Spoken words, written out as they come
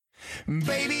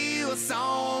Baby, you a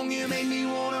song, you make me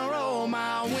wanna roll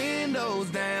my windows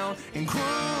down and cruise.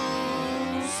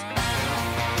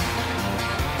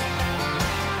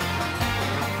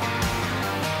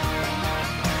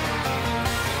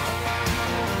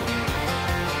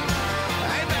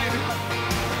 Hey, baby.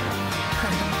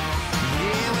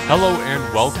 Hello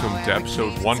and welcome to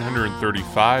episode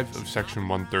 135 of Section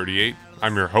 138.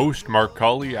 I'm your host, Mark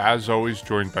Colley, as always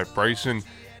joined by Bryson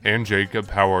and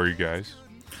Jacob. How are you guys?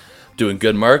 Doing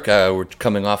good, Mark. We're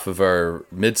coming off of our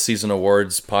mid-season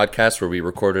awards podcast where we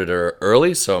recorded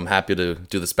early, so I'm happy to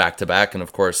do this back-to-back. And,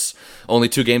 of course, only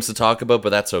 2 games to talk about, but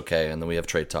that's okay. And then we have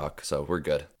trade talk, so we're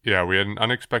good. Yeah, we had an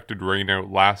unexpected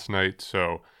rainout last night,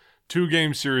 so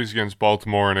 2-game series against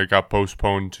Baltimore, and it got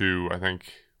postponed to, I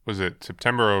think, was it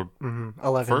September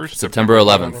 1st? September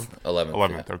 11th.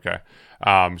 11th, yeah. Okay.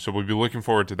 So we'll be looking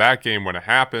forward to that game when it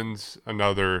happens.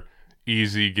 Another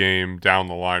easy game down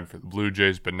the line for the Blue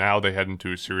Jays, but now they head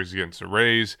into a series against the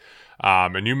Rays.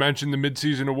 And you mentioned the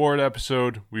midseason award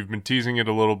episode. We've been teasing it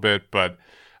a little bit, but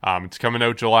it's coming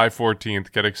out July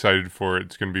 14th. Get excited for it.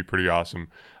 It's going to be pretty awesome.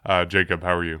 Jacob,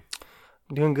 how are you?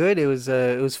 Doing good. It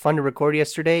was fun to record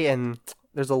yesterday, and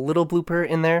there's a little blooper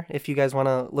in there if you guys want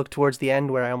to look towards the end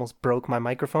where I almost broke my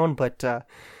microphone, but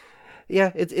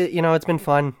yeah, it's been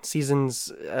fun.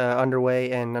 Season's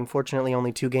underway, and unfortunately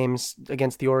only 2 games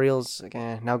against the Orioles.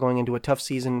 Now going into a tough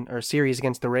season or series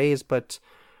against the Rays, but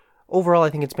overall I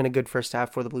think it's been a good first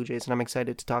half for the Blue Jays, and I'm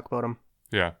excited to talk about them.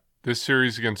 Yeah, this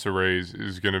series against the Rays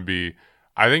is going to be,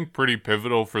 I think, pretty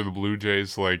pivotal for the Blue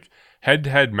Jays. Like,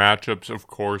 head-to-head matchups, of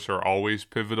course, are always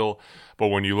pivotal, but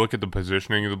when you look at the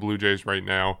positioning of the Blue Jays right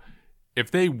now,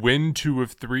 if they win 2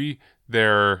 of 3,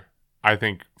 they're, I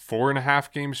think,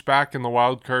 4.5 games back in the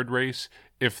wild card race.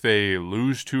 If they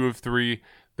lose 2 of 3,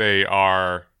 they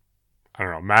are, I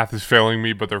don't know, math is failing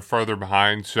me, but they're farther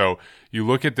behind. So you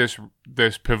look at this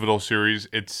pivotal series,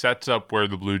 it sets up where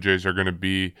the Blue Jays are going to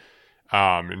be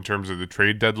in terms of the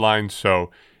trade deadline.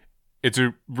 So it's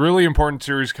a really important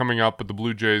series coming up, but the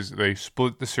Blue Jays, they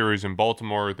split the series in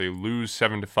Baltimore. They lose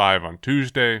 7-5 on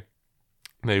Tuesday.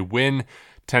 They win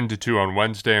 10-2 on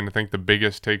Wednesday, and I think the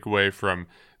biggest takeaway from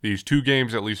these 2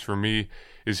 games, at least for me,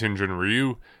 is Hyun-Jin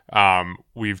Ryu.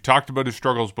 We've talked about his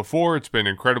struggles before. It's been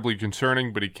incredibly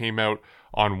concerning, but he came out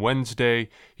on Wednesday.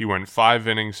 He went 5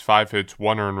 innings, 5 hits,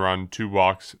 1 earned run, 2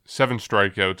 walks, 7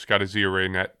 strikeouts, got his ERA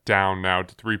net down now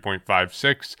to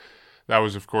 3.56. That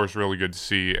was, of course, really good to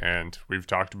see, and we've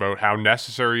talked about how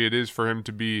necessary it is for him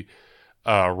to be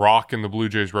a rock in the Blue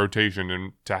Jays rotation,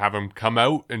 and to have him come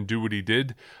out and do what he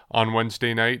did on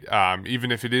Wednesday night,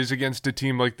 even if it is against a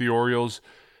team like the Orioles,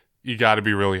 you got to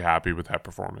be really happy with that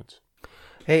performance.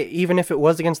 Hey, even if it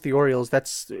was against the Orioles,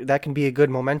 that can be a good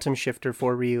momentum shifter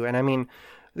for Ryu. And I mean,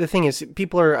 the thing is,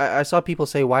 I saw people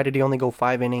say, why did he only go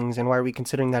 5 innings, and why are we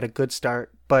considering that a good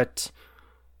start? But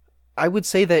I would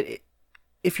say that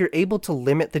if you're able to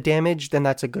limit the damage, then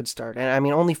that's a good start. And I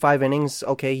mean, only 5 innings,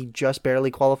 okay, he just barely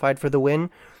qualified for the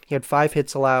win. He had 5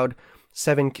 hits allowed,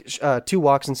 2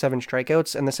 walks and 7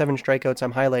 strikeouts, and the 7 strikeouts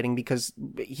I'm highlighting because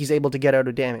he's able to get out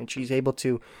of damage. He's able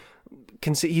to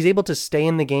stay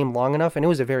in the game long enough, and it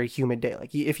was a very humid day.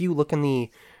 Like, if you look in the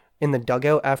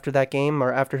dugout after that game,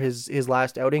 or after his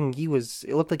last outing, it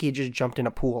looked like he just jumped in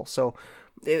a pool. So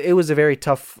it was a very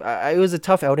tough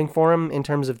outing for him in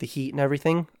terms of the heat and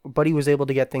everything, but he was able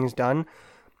to get things done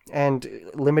and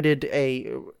limited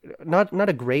not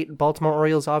a great Baltimore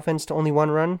Orioles offense to only 1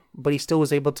 run, but he still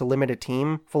was able to limit a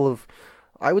team full of,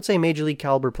 I would say, major league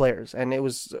caliber players, and it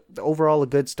was overall a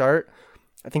good start.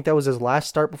 I think that was his last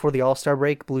start before the All-Star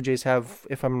break. Blue Jays have,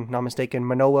 if I'm not mistaken,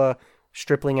 Manoah,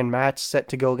 Stripling, and Matz set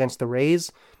to go against the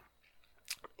Rays.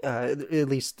 At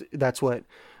least that's what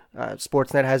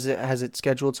Sportsnet has it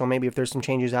scheduled, so maybe if there's some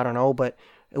changes, I don't know, but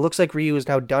it looks like Ryu is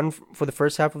now done for the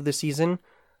first half of the season.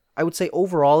 I would say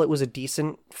overall it was a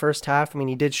decent first half. I mean,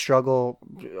 he did struggle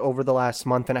over the last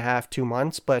month and a half, 2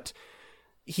 months, but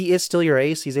he is still your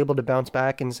ace. He's able to bounce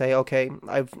back and say, okay,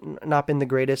 I've not been the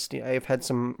greatest. I've had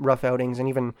some rough outings, and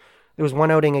even there was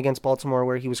one outing against Baltimore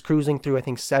where he was cruising through, I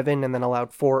think, 7 and then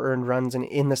allowed 4 earned runs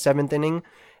in the 7th inning,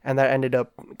 and that ended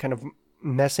up kind of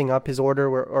messing up his order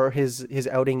or his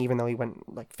outing, even though he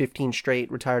went like 15 straight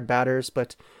retired batters.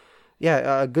 But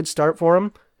yeah, a good start for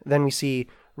him. Then we see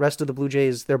rest of the Blue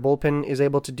Jays, their bullpen is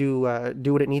able to do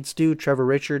what it needs to do. Trevor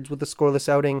Richards with the scoreless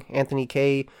outing. Anthony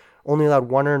Kay only allowed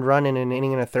 1 earned run in an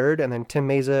inning and a third, and then Tim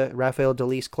Meza, Rafael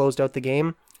Dolis closed out the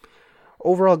game.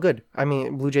 Overall good. I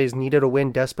mean, Blue Jays needed a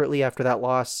win desperately after that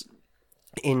loss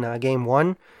in Game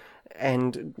 1,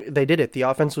 and they did it. The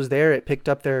offense was there. It picked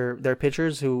up their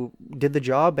pitchers who did the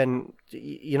job, and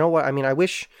you know what? I mean, I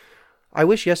wish I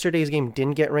wish yesterday's game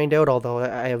didn't get rained out, although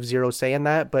I have zero say in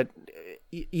that. But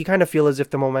you kind of feel as if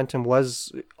the momentum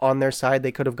was on their side.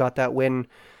 They could have got that win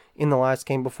in the last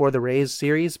game before the Rays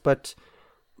series. But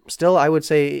still, I would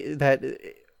say that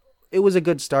it was a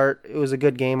good start. It was a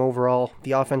good game overall.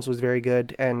 The offense was very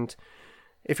good. And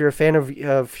if you're a fan of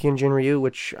Hyunjin Ryu,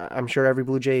 which I'm sure every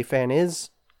Blue Jay fan is,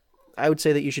 I would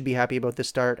say that you should be happy about this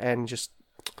start and just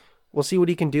we'll see what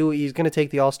he can do. He's going to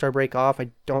take the All-Star break off. I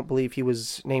don't believe he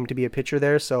was named to be a pitcher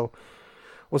there, so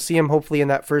we'll see him hopefully in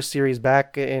that first series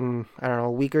back in, I don't know,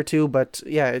 a week or two. But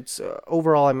yeah, it's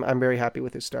overall, I'm very happy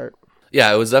with his start.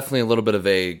 Yeah, it was definitely a little bit of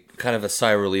a kind of a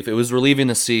sigh of relief. It was relieving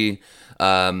to see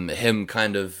him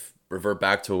kind of revert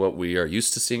back to what we are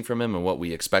used to seeing from him and what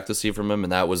we expect to see from him,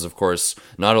 and that was, of course,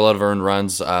 not a lot of earned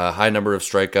runs, a high number of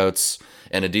strikeouts,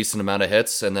 and a decent amount of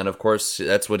hits. And then, of course,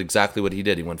 that's exactly what he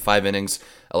did. He went 5 innings,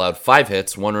 allowed 5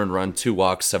 hits, 1 earned run, 2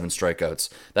 walks, 7 strikeouts.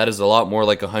 That is a lot more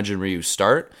like a Hyunjin Ryu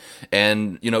start.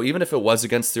 And, even if it was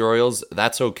against the Orioles,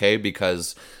 that's okay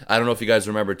because I don't know if you guys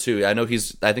remember, too. I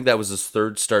think that was his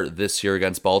 3rd start this year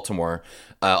against Baltimore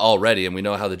already. And we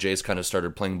know how the Jays kind of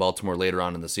started playing Baltimore later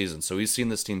on in the season. So he's seen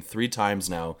this team 3 times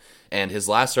now. And his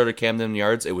last start at Camden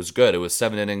Yards, it was good. It was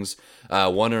 7 innings,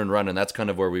 1 earned run. And that's kind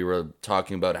of where we were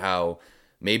talking about how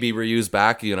maybe Ryu's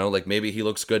back, like maybe he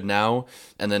looks good now.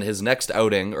 And then his next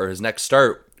outing or his next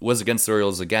start was against the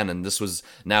Orioles again. And this was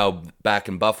now back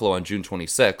in Buffalo on June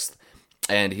 26th.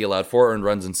 And he allowed 4 earned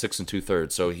runs in 6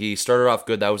 2/3. So he started off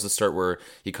good. That was the start where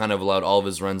he kind of allowed all of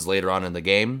his runs later on in the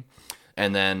game.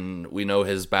 And then we know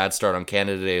his bad start on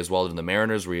Canada Day as well in the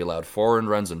Mariners, where he allowed 4 earned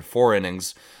runs in 4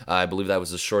 innings. I believe that was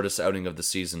the shortest outing of the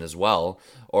season as well.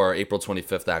 Or April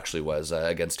 25th actually was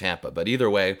against Tampa. But either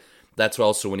way, that's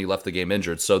also when he left the game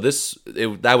injured. So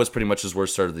that was pretty much his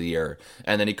worst start of the year.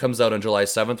 And then he comes out on July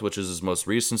 7th, which is his most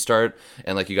recent start.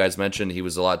 And like you guys mentioned, he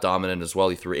was a lot dominant as well.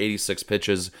 He threw 86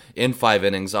 pitches in 5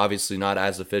 innings. Obviously not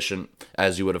as efficient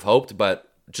as you would have hoped, but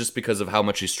just because of how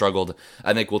much he struggled,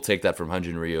 I think we'll take that from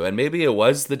Hyunjin Ryu. And maybe it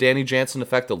was the Danny Jansen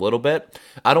effect a little bit.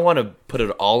 I don't want to put it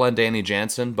all on Danny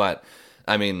Jansen, but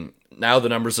I mean, now the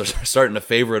numbers are starting to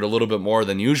favor it a little bit more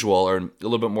than usual, or a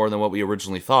little bit more than what we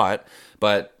originally thought.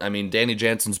 But, I mean, Danny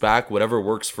Jansen's back. Whatever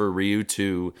works for Ryu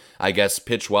to, I guess,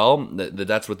 pitch well,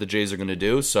 that's what the Jays are going to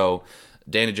do. So,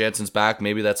 Danny Jansen's back.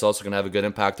 Maybe that's also going to have a good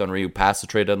impact on Ryu past the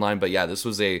trade deadline. But, yeah, this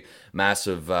was a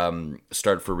massive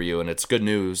start for Ryu, and it's good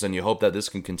news. And you hope that this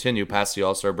can continue past the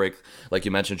All-Star break. Like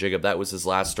you mentioned, Jacob, that was his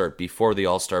last start before the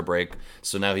All-Star break.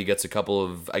 So now he gets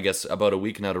about a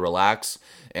week now to relax.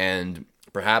 And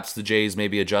perhaps the Jays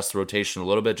maybe adjust the rotation a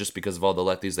little bit just because of all the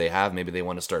lefties they have. Maybe they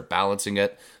want to start balancing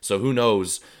it. So who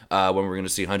knows when we're going to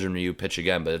see Hyunjin Ryu pitch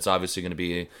again. But it's obviously going to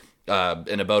be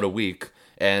in about a week.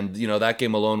 And, that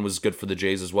game alone was good for the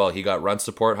Jays as well. He got run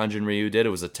support, Hyunjin Ryu did. It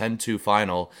was a 10-2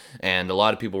 final, and a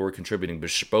lot of people were contributing.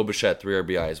 Bo Bichette, 3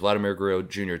 RBIs. Vladimir Guerrero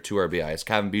Jr., 2 RBIs.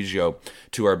 Kevin Biggio,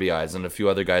 2 RBIs. And a few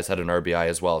other guys had an RBI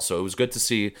as well. So it was good to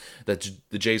see that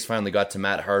the Jays finally got to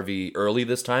Matt Harvey early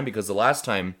this time, because the last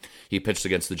time he pitched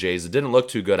against the Jays, it didn't look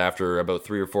too good after about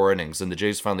 3 or 4 innings, and the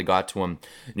Jays finally got to him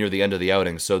near the end of the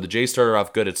outing. So the Jays started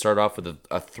off good. It started off with a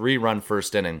 3-run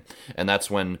first inning, and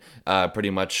that's when pretty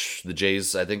much the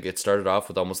Jays, I think it started off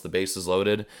with almost the bases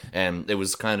loaded, and it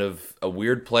was kind of a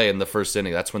weird play in the first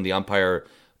inning. That's when the umpire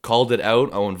called it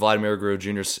out. And Vladimir Guerrero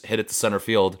Jr. hit it to center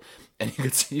field, and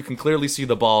you can clearly see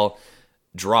the ball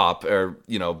drop, or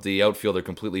the outfielder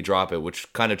completely drop it,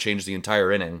 which kind of changed the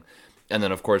entire inning. And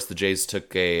then, of course, the Jays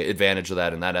took advantage of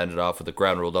that, and that ended off with a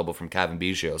ground rule double from Kevin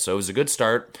Biggio. So it was a good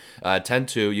start,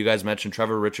 10-2. You guys mentioned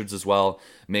Trevor Richards as well,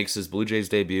 makes his Blue Jays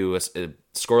debut, a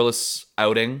scoreless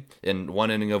outing in 1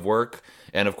 inning of work.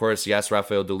 And, of course, yes,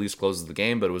 Rafael Dolis closes the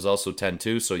game, but it was also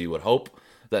 10-2, so you would hope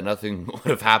that nothing would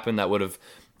have happened that would have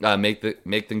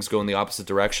make things go in the opposite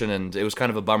direction. And it was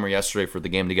kind of a bummer yesterday for the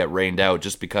game to get rained out,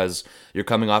 just because you're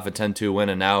coming off a 10-2 win,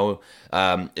 and now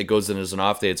it goes in as an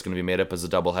off day. It's going to be made up as a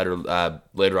doubleheader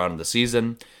later on in the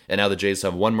season. And now the Jays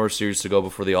have 1 more series to go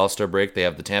before the All-Star break. They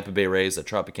have the Tampa Bay Rays at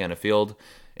Tropicana Field,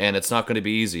 and it's not going to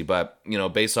be easy. But,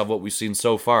 based off what we've seen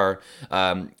so far,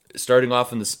 starting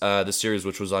off in the series,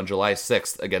 which was on July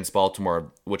 6th against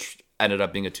Baltimore, which ended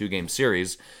up being a 2-game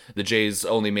series, the Jays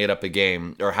only made up a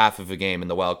game, or half of a game, in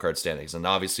the wild card standings. And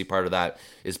obviously part of that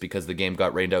is because the game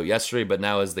got rained out yesterday. But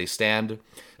now as they stand,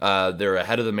 they're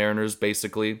ahead of the Mariners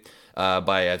basically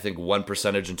by, I think,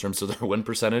 1% in terms of their win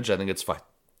percentage. I think it's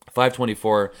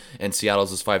 524, and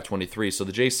Seattle's is 523. So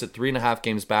the Jays sit 3.5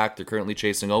 games back. They're currently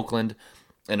chasing Oakland.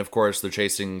 And of course, they're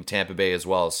chasing Tampa Bay as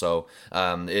well. So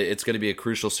it's going to be a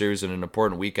crucial series and an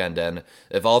important weekend. And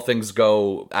if all things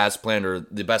go as planned or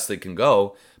the best they can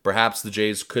go, perhaps the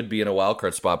Jays could be in a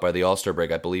wildcard spot by the All-Star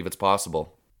break. I believe it's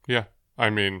possible. Yeah. I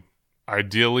mean,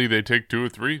 ideally, they take 2 or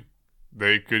 3.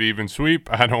 They could even sweep.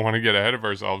 I don't want to get ahead of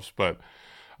ourselves, but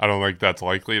I don't think that's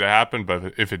likely to happen.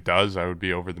 But if it does, I would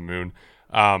be over the moon.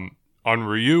 On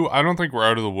Ryu, I don't think we're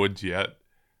out of the woods yet.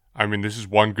 I mean, this is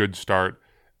one good start.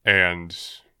 And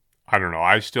I don't know.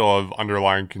 I still have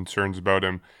underlying concerns about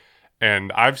him.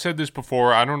 And I've said this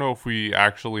before. I don't know if we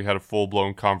actually had a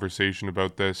full-blown conversation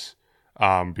about this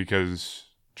because,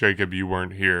 Jacob, you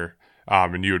weren't here.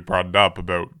 And you had brought it up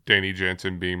about Danny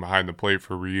Jansen being behind the plate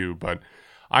for Ryu. But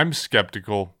I'm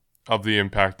skeptical of the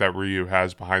impact that Ryu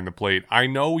has behind the plate. I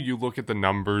know you look at the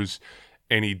numbers,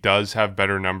 and he does have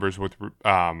better numbers with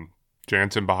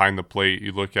Jansen behind the plate.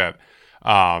 You look at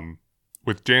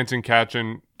with Jansen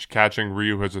catching,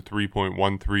 Ryu has a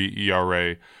 3.13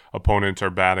 ERA. Opponents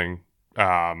are batting,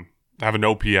 have an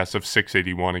OPS of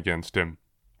 681 against him.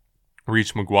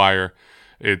 Reese McGuire,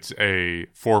 it's a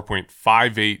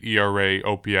 4.58 ERA,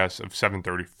 OPS of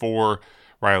 734.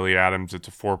 Riley Adams, it's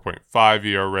a 4.5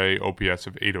 ERA, OPS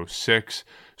of 806.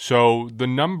 So the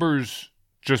numbers,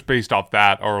 just based off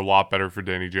that, are a lot better for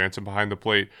Danny Jansen behind the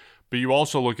plate. But you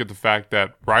also look at the fact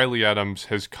that Riley Adams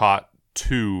has caught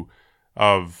 2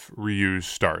 of Ryu's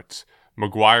starts.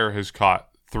 McGuire has caught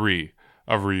 3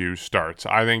 of Ryu's starts.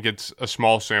 I think it's a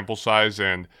small sample size,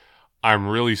 and I'm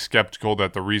really skeptical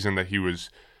that the reason that he was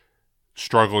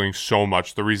struggling so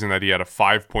much, the reason that he had a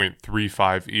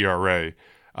 5.35 ERA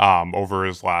over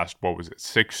his last,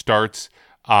 6 starts,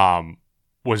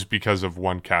 was because of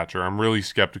one catcher. I'm really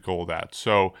skeptical of that.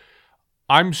 So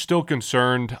I'm still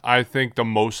concerned. I think the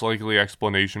most likely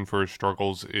explanation for his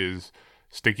struggles is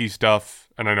sticky stuff.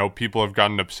 And I know people have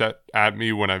gotten upset at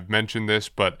me when I've mentioned this,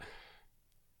 but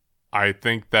I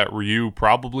think that Ryu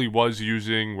probably was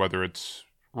using, whether it's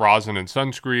rosin and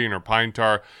sunscreen or pine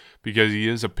tar, because he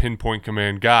is a pinpoint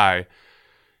command guy.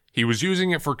 He was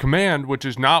using it for command, which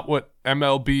is not what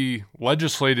MLB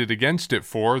legislated against it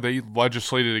for. They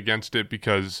legislated against it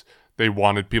because they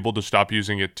wanted people to stop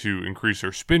using it to increase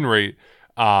their spin rate.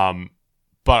 But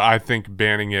I think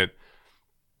banning it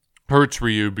hurts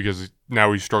Ryu because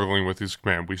now he's struggling with his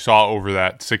command. We saw over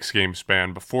that 6-game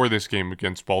span before this game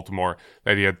against Baltimore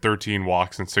that he had 13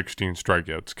 walks and 16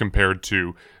 strikeouts compared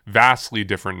to vastly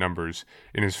different numbers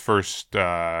in his first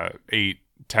 10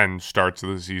 starts of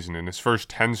the season. In his first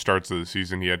 10 starts of the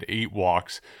season, he had 8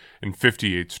 walks and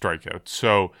 58 strikeouts.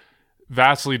 So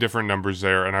vastly different numbers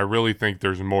there, and I really think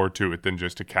there's more to it than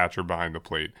just a catcher behind the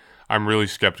plate. I'm really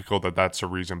skeptical that that's the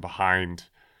reason behind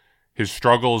his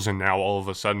struggles and now all of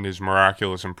a sudden his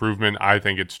miraculous improvement. I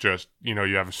think it's just, you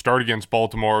have a start against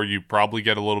Baltimore. You probably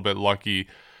get a little bit lucky.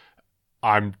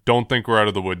 I don't think we're out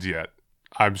of the woods yet.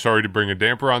 I'm sorry to bring a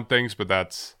damper on things, but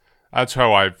that's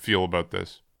how I feel about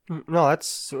this. No,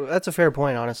 that's a fair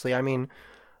point, honestly. I mean,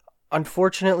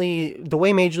 unfortunately, the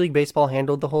way Major League Baseball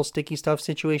handled the whole sticky stuff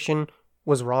situation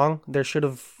was wrong. There should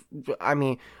have,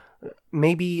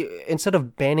 maybe instead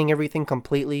of banning everything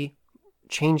completely,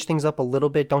 change things up a little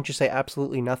bit. Don't just say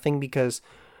absolutely nothing, because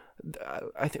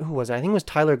who was it? I think it was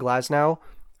Tyler Glasnow.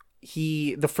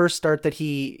 The first start that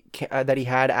he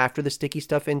had after the sticky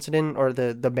stuff incident or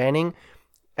the banning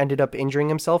ended up injuring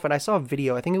himself, and I saw a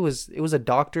video. I think it was a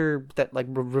doctor that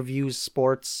reviews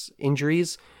sports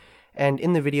injuries, and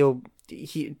in the video,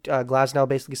 Glasnow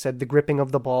basically said the gripping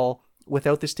of the ball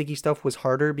without the sticky stuff was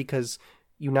harder because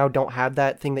you now don't have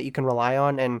that thing that you can rely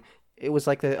on, and it was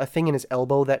like a thing in his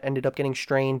elbow that ended up getting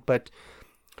strained. But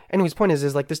anyways, point is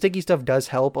the sticky stuff does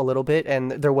help a little bit,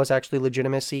 and there was actually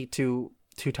legitimacy to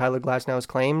Tyler Glasnow's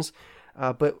claims,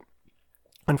 but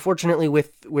unfortunately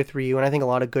with Ryu, and I think a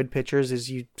lot of good pitchers,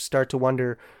 is you start to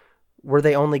wonder, were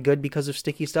they only good because of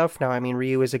sticky stuff? Now, I mean,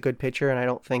 Ryu is a good pitcher, and I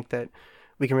don't think that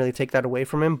we can really take that away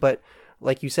from him, but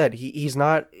like you said, he's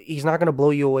not going to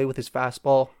blow you away with his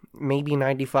fastball, maybe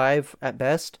 95 at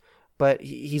best, but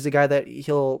he's a guy that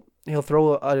he'll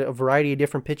throw a variety of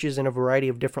different pitches in a variety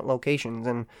of different locations,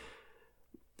 and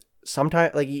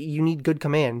sometimes you need good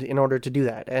command in order to do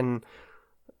that, and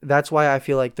that's why I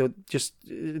feel like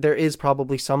there is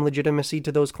probably some legitimacy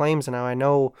to those claims. And now I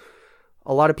know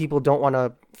a lot of people don't want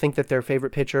to think that their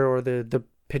favorite pitcher or the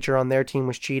pitcher on their team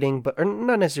was cheating, or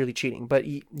not necessarily cheating, but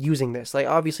using this.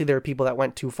 Obviously there are people that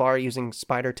went too far using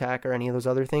spider tack or any of those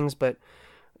other things, but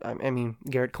I mean,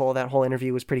 Garrett Cole, that whole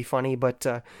interview was pretty funny,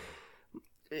 but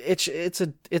it's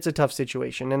a tough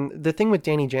situation. And the thing with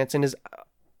Danny Jansen is,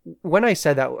 when I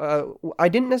said that, I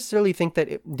didn't necessarily think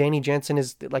that Danny Jansen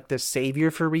is like the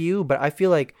savior for Ryu, but I feel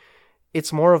like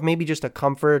it's more of maybe just a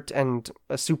comfort and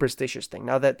a superstitious thing.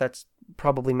 Now that's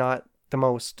probably not the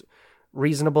most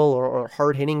reasonable or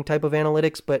hard-hitting type of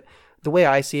analytics, but the way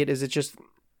I see it is it's just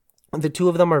the two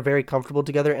of them are very comfortable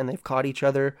together and they've caught each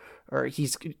other, or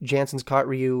Jansen's caught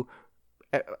Ryu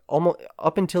almost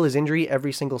up until his injury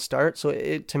every single start. So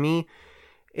to me,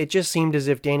 it just seemed as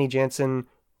if Danny Jansen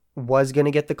was going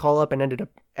to get the call up and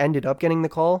ended up getting the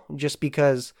call just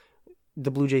because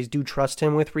the Blue Jays do trust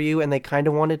him with Ryu and they kind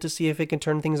of wanted to see if it can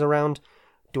turn things around.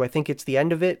 Do I think it's the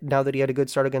end of it now that he had a good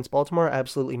start against Baltimore?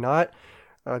 Absolutely not.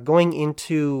 Going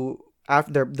into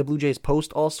after the Blue Jays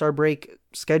post All-Star break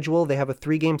schedule, they have a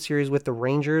 3-game series with the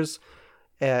Rangers,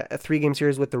 a 3-game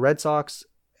series with the Red Sox,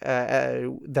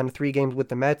 then 3 games with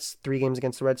the Mets, 3 games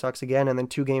against the Red Sox again, and then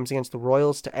 2 games against the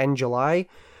Royals to end July.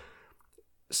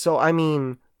 So, I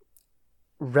mean,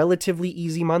 relatively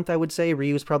easy month, I would say.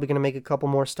 Ryu's probably going to make a couple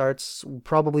more starts,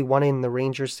 probably one in the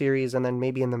Rangers series and then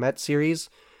maybe in the Mets series.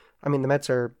 I mean, the Mets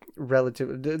are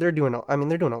they're doing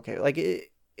okay. Like,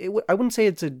 I wouldn't say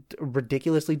it's a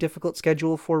ridiculously difficult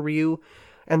schedule for Ryu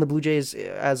and the Blue Jays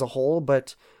as a whole,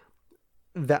 but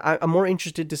I'm more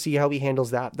interested to see how he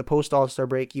handles that. The post All-Star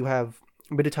break, you have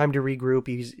a bit of time to regroup.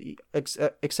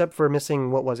 Except for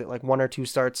missing, what was it, like 1 or 2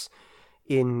 starts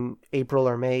in April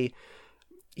or May,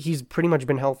 he's pretty much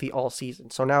been healthy all season.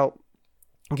 So now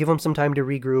give him some time to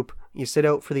regroup. You sit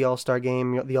out for the All-Star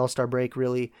game, the All-Star break,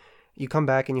 really. You come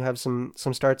back and you have some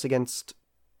starts against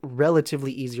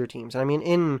relatively easier teams. I mean,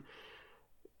 in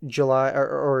July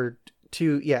or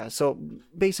 2, yeah. So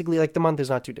basically, like, the month is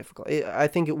not too difficult. I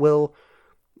think it'll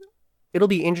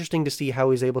be interesting to see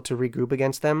how he's able to regroup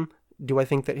against them. Do I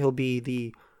think that he'll be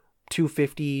the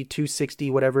 250, 260,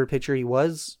 whatever pitcher he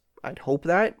was? I'd hope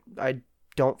that. I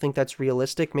don't think that's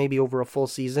realistic, maybe over a full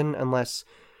season, unless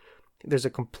there's a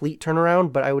complete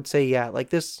turnaround. But I would say, yeah, like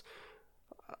this,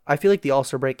 I feel like the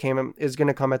All-Star break is going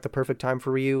to come at the perfect time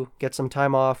for Ryu. Get some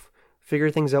time off,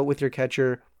 figure things out with your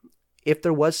catcher. If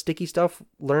there was sticky stuff,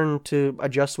 learn to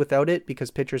adjust without it, because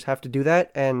pitchers have to do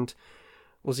that, and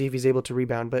we'll see if he's able to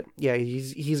rebound. But yeah,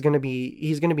 he's going to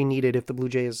be needed if the Blue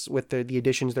Jays, with the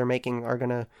additions they're making, are going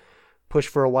to push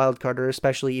for a wild card or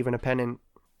especially even a pennant.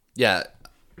 Yeah.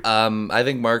 I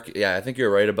think, Mark, I think you're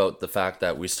right about the fact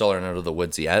that we still aren't out of the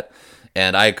woods yet.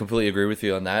 And I completely agree with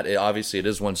you on that. Obviously, it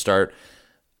is one start.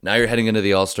 Now you're heading into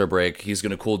the All-Star break. He's going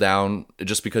to cool down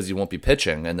just because he won't be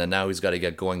pitching. And then now he's got to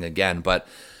get going again. But,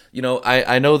 you know,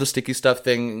 I know the sticky stuff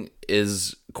thing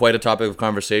is quite a topic of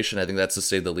conversation. I think that's to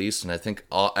say the least. And I think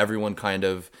everyone kind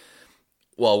of,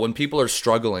 well, when people are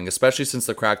struggling, especially since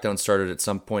the crackdown started at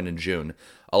some point in June,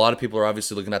 a lot of people are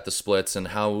obviously looking at the splits and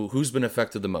who's been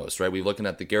affected the most, right? We're looking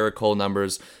at the Garrett Cole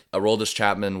numbers, Aroldis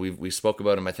Chapman. We spoke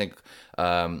about him, I think,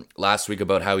 last week,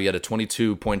 about how he had a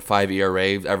 22.5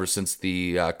 ERA ever since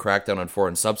the crackdown on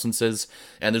foreign substances.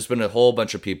 And there's been a whole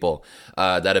bunch of people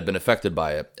that have been affected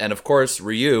by it. And of course,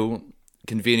 Ryu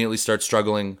conveniently starts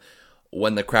struggling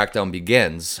when the crackdown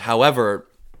begins. However,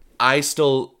 I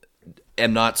still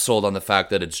am not sold on the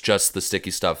fact that it's just the sticky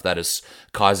stuff that is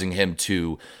causing him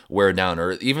to wear down,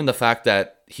 or even the fact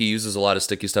that he uses a lot of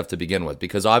sticky stuff to begin with,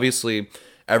 because obviously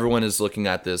everyone is looking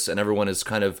at this and everyone is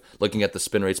kind of looking at the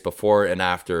spin rates before and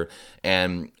after.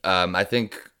 And I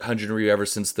think Hyun-Jin Ryu, ever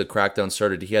since the crackdown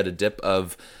started, he had a dip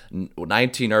of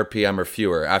 19 RPM or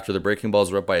fewer after the breaking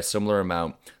balls were up by a similar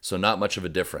amount. So not much of a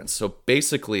difference. So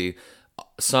basically,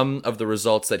 some of the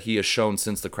results that he has shown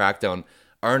since the crackdown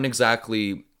aren't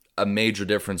exactly a major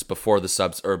difference before the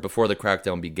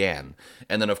crackdown began.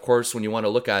 And then, of course, when you want to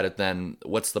look at it, then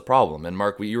what's the problem? And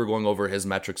Mark, you were going over his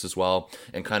metrics as well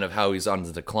and kind of how he's on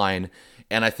the decline.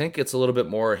 And I think it's a little bit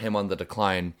more him on the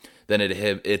decline than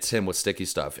it's him with sticky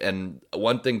stuff. And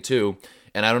one thing too,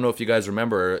 and I don't know if you guys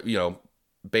remember, you know,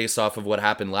 based off of what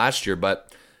happened last year,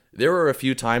 but there were a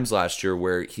few times last year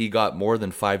where he got more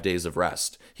than 5 days of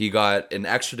rest. He got an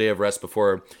extra day of rest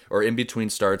before or in between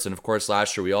starts. And of course,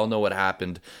 last year, we all know what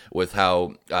happened with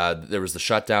how there was the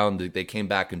shutdown. They came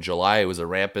back in July. It was a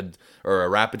rapid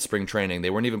spring training. They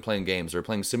weren't even playing games. They were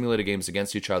playing simulated games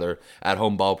against each other at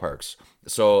home ballparks.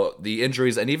 So the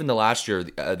injuries, and even the last year,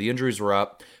 the injuries were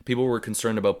up. People were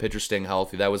concerned about pitchers staying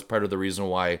healthy. That was part of the reason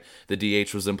why the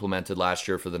DH was implemented last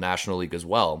year for the National League as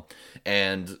well.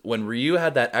 And when Ryu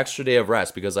had that extra day of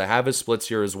rest, because I have his splits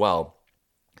here as well,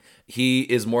 he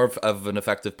is more of an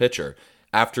effective pitcher.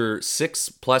 After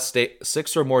 6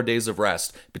 or more days of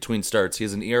rest between starts, he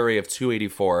has an ERA of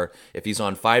 2.84. If he's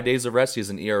on 5 days of rest, he has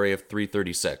an ERA of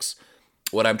 3.36.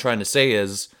 What I'm trying to say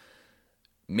is,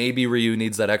 maybe Ryu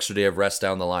needs that extra day of rest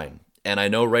down the line. And I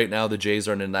know right now the Jays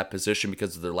aren't in that position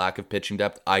because of their lack of pitching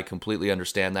depth. I completely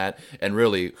understand that. And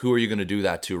really, who are you going to do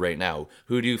that to right now?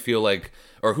 Who do you feel like,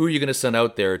 or who are you going to send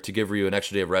out there to give Ryu an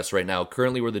extra day of rest right now?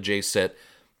 Currently, where the Jays sit,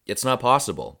 it's not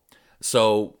possible.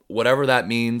 So whatever that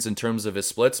means in terms of his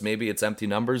splits, maybe it's empty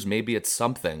numbers, maybe it's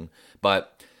something.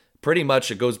 But pretty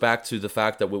much it goes back to the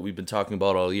fact that what we've been talking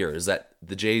about all year is that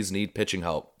the Jays need pitching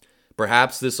help.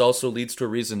 Perhaps this also leads to a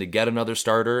reason to get another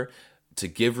starter, to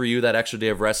give Ryu that extra day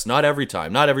of rest, not every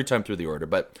time through the order,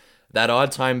 but that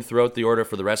odd time throughout the order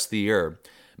for the rest of the year.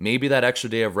 Maybe that extra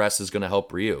day of rest is going to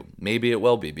help Ryu. Maybe it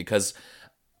will be, because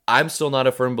I'm still not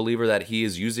a firm believer that he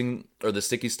is using, or the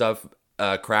sticky stuff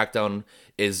crackdown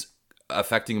is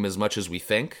affecting him as much as we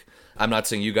think. I'm not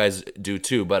saying you guys do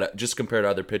too, but just compared to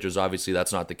other pitchers, obviously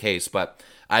that's not the case. But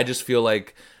I just feel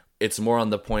like it's more on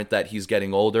the point that he's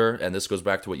getting older, and this goes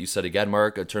back to what you said again,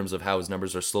 Mark, in terms of how his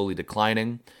numbers are slowly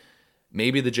declining.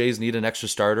 Maybe the Jays need an extra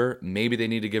starter. Maybe they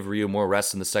need to give Ryu more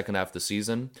rest in the second half of the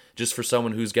season, just for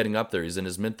someone who's getting up there. He's in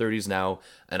his mid-30s now,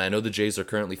 and I know the Jays are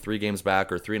currently 3 games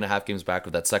back or 3.5 games back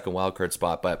of that second wildcard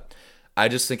spot, but I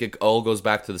just think it all goes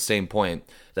back to the same point,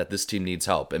 that this team needs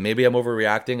help. And maybe I'm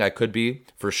overreacting. I could be,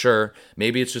 for sure.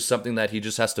 Maybe it's just something that he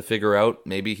just has to figure out.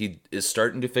 Maybe he is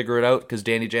starting to figure it out because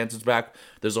Danny Jansen's back.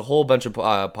 There's a whole bunch of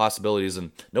possibilities,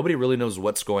 and nobody really knows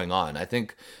what's going on. I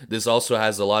think this also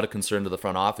has a lot of concern to the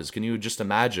front office. Can you just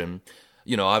imagine,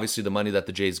 obviously the money that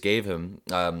the Jays gave him,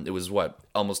 it was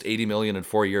almost $80 million in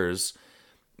 4 years.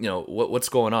 What's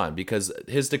going on, because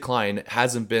his decline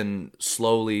hasn't been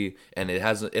slowly, and it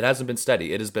hasn't been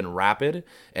steady. It has been rapid,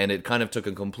 and it kind of took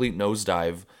a complete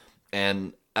nosedive,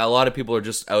 and a lot of people are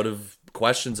just out of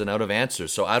questions and out of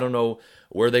answers. So I don't know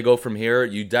where they go from here.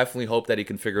 You definitely hope that he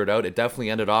can figure it out. It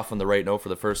definitely ended off on the right note for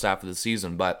the first half of the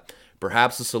season, but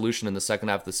perhaps the solution in the second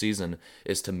half of the season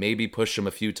is to maybe push him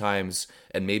a few times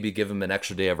and maybe give him an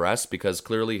extra day of rest, because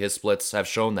clearly his splits have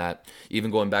shown that,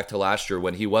 even going back to last year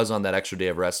when he was on that extra day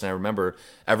of rest. And I remember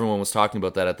everyone was talking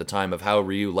about that at the time, of how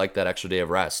Ryu liked that extra day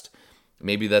of rest.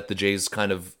 Maybe that the Jays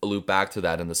kind of loop back to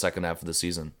that in the second half of the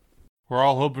season. We're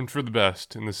all hoping for the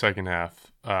best in the second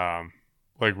half.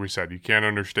 Like we said, you can't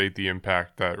understate the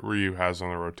impact that Ryu has on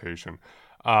the rotation.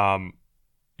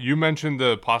 You mentioned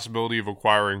the possibility of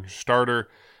acquiring a starter.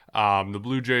 The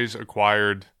Blue Jays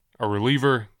acquired a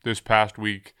reliever this past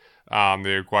week.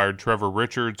 They acquired Trevor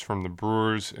Richards from the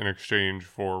Brewers in exchange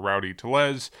for Rowdy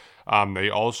Tellez.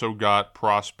 They also got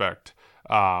prospect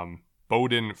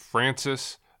Bowden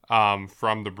Francis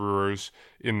from the Brewers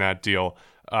in that deal.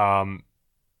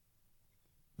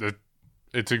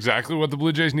 It's exactly what the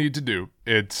Blue Jays need to do.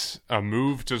 It's a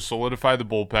move to solidify the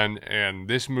bullpen, and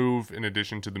this move, in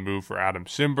addition to the move for Adam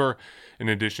Simber, in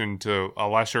addition to a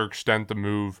lesser extent the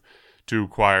move to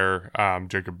acquire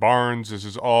Jacob Barnes, this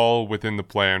is all within the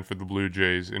plan for the Blue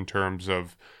Jays in terms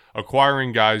of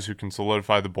acquiring guys who can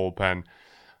solidify the bullpen,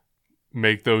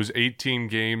 make those 18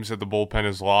 games that the bullpen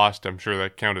has lost, I'm sure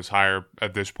that count is higher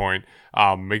at this point,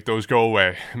 make those go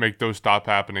away, make those stop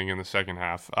happening in the second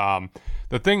half.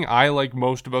 The thing I like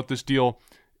most about this deal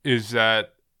is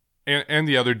that, and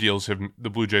the other deals the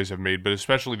Blue Jays have made, but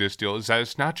especially this deal, is that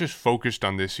it's not just focused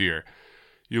on this year.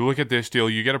 You look at this deal,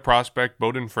 you get a prospect,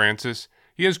 Bowden Francis.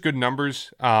 He has good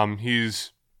numbers.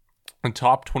 He's a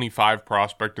top 25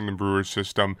 prospect in the Brewers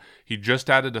system. He just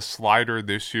added a slider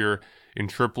this year in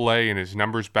AAA, and his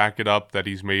numbers back it up that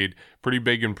he's made pretty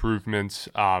big improvements.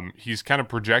 He's kind of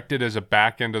projected as a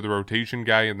back end of the rotation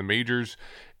guy in the majors.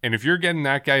 And if you're getting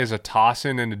that guy as a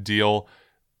toss-in a deal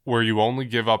where you only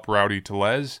give up Rowdy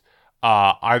Tellez,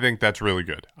 I think that's really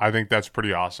good. I think that's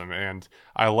pretty awesome. And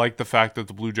I like the fact that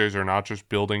the Blue Jays are not just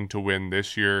building to win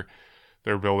this year,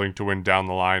 they're building to win down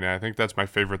the line. And I think that's my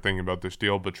favorite thing about this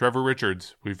deal. But Trevor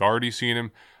Richards, we've already seen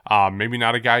him. Maybe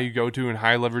not a guy you go to in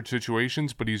high leverage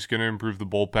situations, but he's going to improve the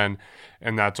bullpen,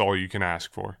 and that's all you can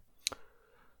ask for.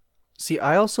 See,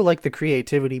 I also like the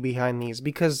creativity behind these,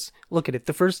 because look at it.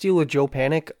 The first deal with Joe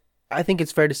Panik, I think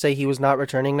it's fair to say he was not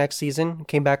returning next season.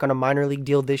 Came back on a minor league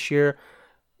deal this year.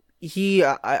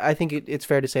 I think it's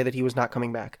fair to say that he was not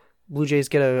coming back. Blue Jays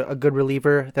get a good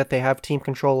reliever that they have team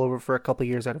control over for a couple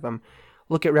years out of him.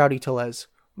 Look at Rowdy Tellez.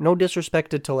 No disrespect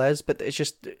to Tellez, but it's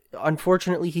just,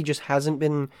 unfortunately, he just hasn't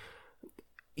been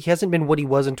what he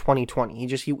was in 2020.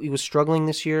 He was struggling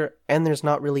this year, and there's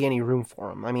not really any room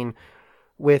for him. I mean,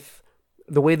 with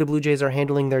the way the Blue Jays are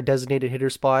handling their designated hitter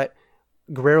spot,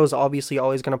 Guerrero's obviously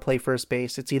always going to play first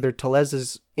base. It's either Tellez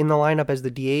is in the lineup as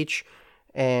the DH,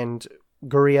 and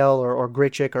Gurriel or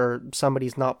Grichuk or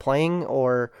somebody's not playing,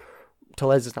 or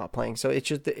Tellez is not playing. So it's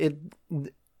just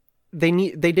they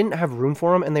didn't have room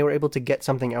for him, and they were able to get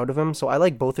something out of him. So I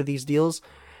like both of these deals.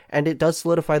 And it does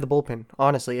solidify the bullpen.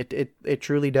 Honestly, it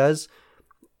truly does.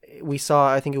 We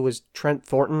saw, I think it was Trent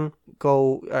Thornton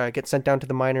get sent down to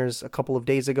the minors a couple of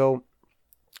days ago.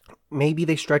 Maybe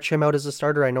they stretch him out as a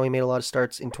starter. I know he made a lot of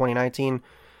starts in 2019.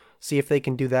 See if they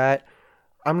can do that.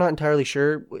 I'm not entirely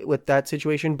sure with that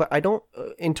situation, but I don't,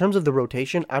 in terms of the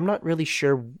rotation, I'm not really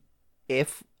sure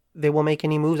if they will make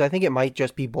any moves. I think it might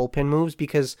just be bullpen moves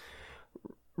because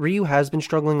Ryu has been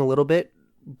struggling a little bit,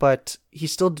 but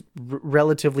he's still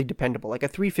relatively dependable. Like a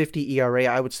 3.50 ERA,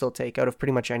 I would still take out of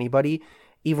pretty much anybody,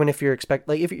 even if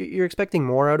if you're expecting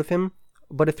more out of him.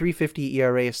 But a 3.50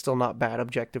 ERA is still not bad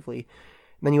objectively.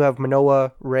 And then you have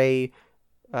Manoah, Ray,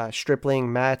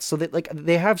 Stripling, Matz, so that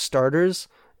they have starters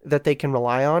that they can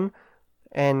rely on.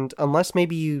 And unless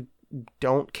maybe you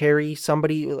don't carry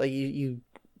somebody, like you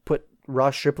put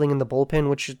Ross Stripling in the bullpen,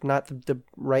 which is not the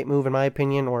right move in my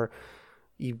opinion, or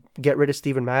you get rid of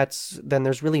Steven Matz, then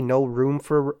there's really no room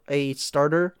for a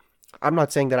starter. I'm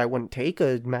not saying that I wouldn't take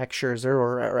a Max Scherzer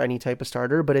or any type of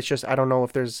starter, but it's just I don't know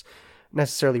if there's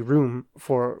necessarily room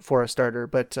for a starter.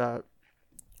 But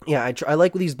yeah, I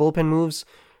like these bullpen moves,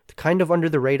 kind of under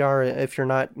the radar if you're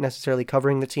not necessarily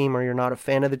covering the team or you're not a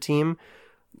fan of the team.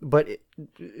 But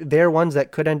they're ones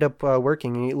that could end up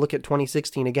working. And you look at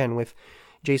 2016 again with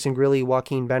Jason Grilli,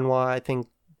 Joaquin Benoit, I think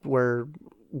were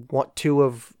two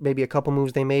of maybe a couple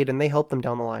moves they made, and they helped them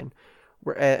down the line.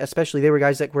 Especially they were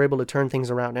guys that were able to turn things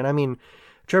around. And I mean,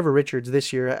 Trevor Richards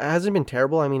this year hasn't been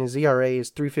terrible. I mean, his ERA is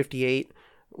 3.58,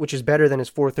 which is better than his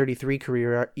 4.33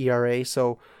 career ERA.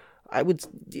 So I would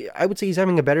say he's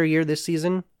having a better year this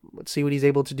season. Let's see what he's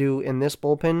able to do in this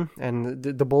bullpen. And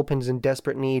the bullpen's in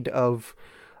desperate need of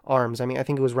arms. I mean, I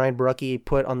think it was Ryan Borucki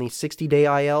put on the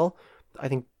 60-day IL.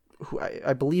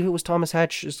 I believe it was Thomas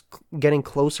Hatch is getting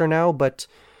closer now, but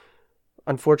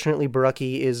unfortunately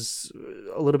Borucki is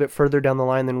a little bit further down the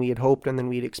line than we had hoped and than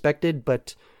we'd expected.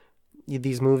 But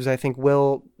these moves, I think,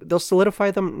 they'll solidify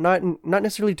them, not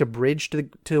necessarily to bridge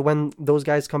to when those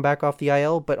guys come back off the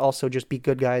IL, but also just be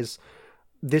good guys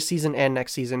this season and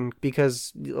next season.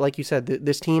 Because, like you said,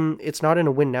 this team, it's not in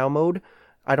a win now mode.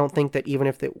 I don't think that even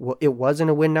if it was in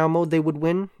a win now mode, they would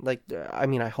win.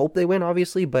 I hope they win,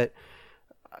 obviously, but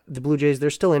the Blue Jays, they're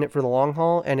still in it for the long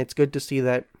haul, and it's good to see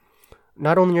that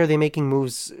not only are they making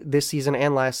moves this season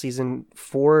and last season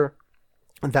for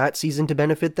that season to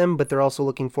benefit them, but they're also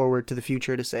looking forward to the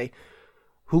future to say,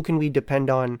 who can we depend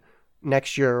on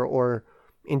next year or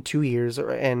in 2 years?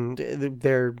 And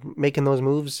they're making those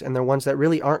moves, and they're ones that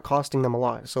really aren't costing them a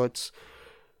lot. So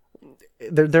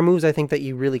they're moves I think that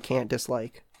you really can't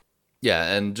dislike.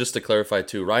 Yeah, and just to clarify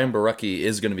too, Ryan Borucki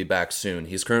is going to be back soon.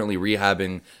 He's currently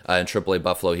rehabbing in AAA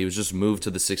Buffalo. He was just moved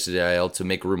to the 60-day IL to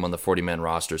make room on the 40-man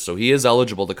roster. So he is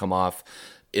eligible to come off.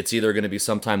 It's either going to be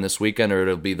sometime this weekend or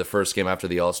it'll be the first game after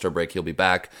the All-Star break. He'll be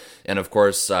back. And of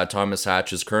course, Thomas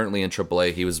Hatch is currently in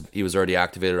AAA. He was already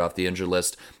activated off the injured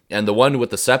list. And the one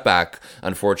with the setback,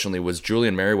 unfortunately, was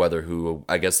Julian Merriweather, who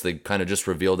I guess they kind of just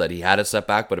revealed that he had a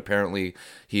setback, but apparently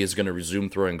he is going to resume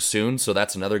throwing soon. So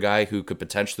that's another guy who could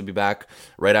potentially be back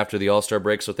right after the All-Star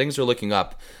break. So things are looking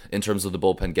up in terms of the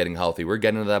bullpen getting healthy. We're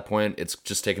getting to that point. It's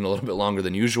just taking a little bit longer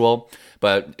than usual.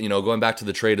 But, going back to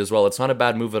the trade as well, it's not a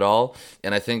bad move at all.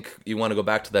 And I think you want to go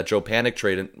back to that Joe Panik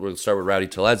trade, and we'll start with Rowdy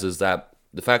Tellez, is that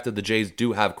the fact that the Jays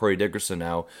do have Corey Dickerson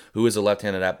now, who is a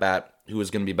left-handed at-bat, who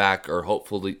is going to be back, or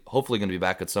hopefully going to be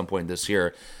back at some point this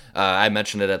year. I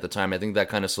mentioned it at the time. I think that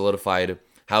kind of solidified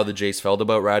how the Jays felt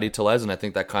about Rowdy Tellez, and I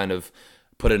think that kind of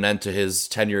put an end to his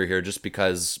tenure here, just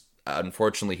because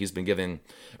unfortunately he's been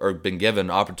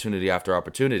given opportunity after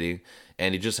opportunity,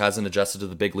 and he just hasn't adjusted to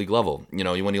the big league level.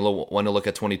 When you want to look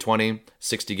at 2020,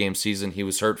 60-game season, he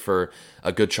was hurt for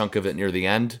a good chunk of it near the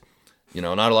end.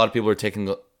 Not a lot of people are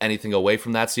taking anything away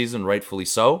from that season, rightfully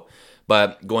so.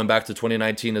 But going back to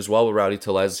 2019 as well with Rowdy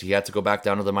Tellez, he had to go back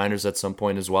down to the minors at some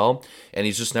point as well. And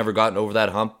he's just never gotten over that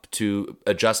hump to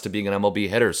adjust to being an MLB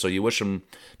hitter. So you wish him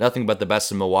nothing but the best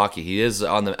in Milwaukee. He is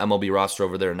on the MLB roster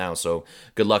over there now, so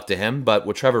good luck to him. But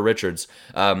with Trevor Richards,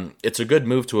 it's a good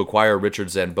move to acquire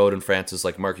Richards and Bowden Francis,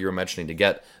 like Mark, you were mentioning, to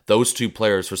get those two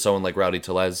players for someone like Rowdy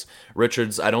Tellez.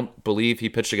 Richards, I don't believe he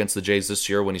pitched against the Jays this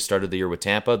year when he started the year with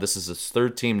Tampa. This is his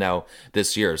third team now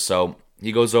this year. So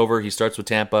he goes over, he starts with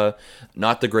Tampa,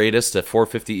 not the greatest, a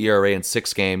 4.50 ERA in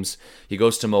 6 games. He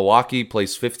goes to Milwaukee,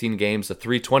 plays 15 games, a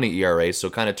 3.20 ERA, so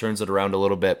kind of turns it around a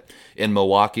little bit in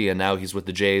Milwaukee, and now he's with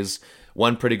the Jays.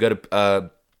 One pretty good,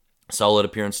 solid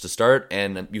appearance to start,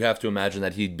 and you have to imagine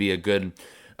that he'd be a good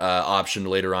option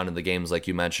later on in the games, like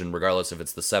you mentioned, regardless if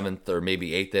it's the 7th or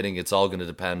maybe 8th inning. It's all going to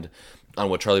depend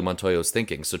on what Charlie Montoyo is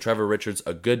thinking. So Trevor Richards,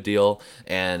 a good deal,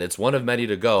 and it's one of many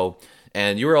to go.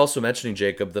 And you were also mentioning,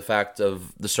 Jacob, the fact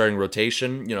of the starting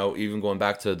rotation, even going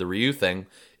back to the Ryu thing.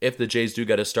 If the Jays do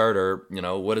get a starter,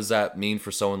 what does that mean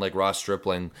for someone like Ross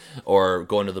Stripling or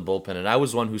going to the bullpen? And I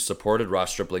was one who supported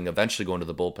Ross Stripling eventually going to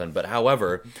the bullpen. But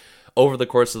however, over the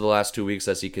course of the last 2 weeks,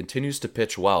 as he continues to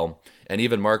pitch well, and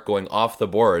even Mark going off the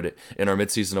board in our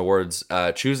midseason awards,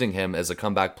 choosing him as a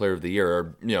comeback player of the year,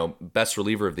 or, best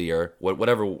reliever of the year,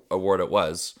 whatever award it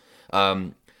was,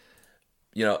 I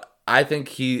think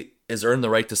he has earned the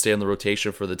right to stay in the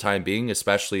rotation for the time being,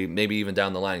 especially maybe even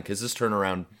down the line, because this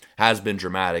turnaround has been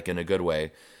dramatic in a good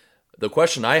way. The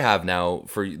question I have now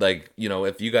for,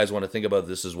 if you guys want to think about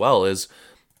this as well, is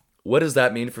what does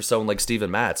that mean for someone like Steven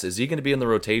Matz? Is he going to be in the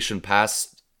rotation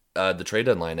past the trade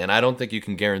deadline? And I don't think you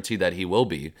can guarantee that he will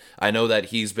be. I know that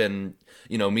he's been,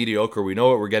 mediocre. We know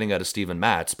what we're getting out of Steven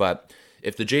Matz, but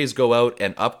if the Jays go out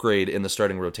and upgrade in the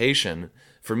starting rotation,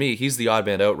 for me, he's the odd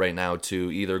man out right now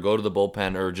to either go to the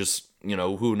bullpen or just,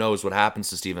 who knows what happens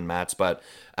to Steven Matz. But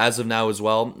as of now as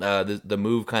well, the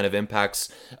move kind of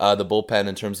impacts the bullpen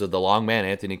in terms of the long man.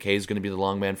 Anthony Kay is going to be the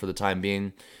long man for the time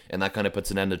being, and that kind of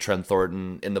puts an end to Trent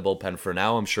Thornton in the bullpen for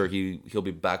now. I'm sure he'll be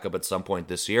back up at some point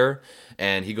this year,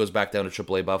 and he goes back down to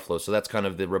AAA Buffalo. So that's kind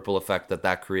of the ripple effect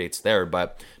that creates there.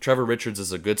 But Trevor Richards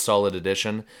is a good, solid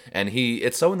addition, and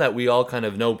it's someone that we all kind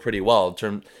of know pretty well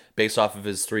based off of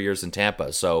his 3 years in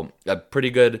Tampa. So a pretty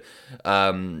good,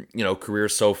 career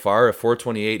so far. A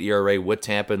 4.28 ERA with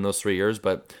Tampa in those 3 years.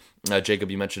 But Jacob,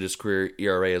 you mentioned his career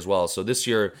ERA as well. So this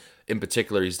year in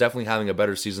particular, he's definitely having a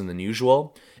better season than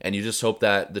usual. And you just hope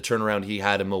that the turnaround he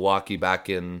had in Milwaukee back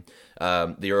in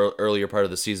the earlier part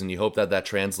of the season, you hope that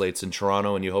translates in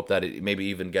Toronto, and you hope that it maybe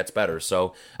even gets better.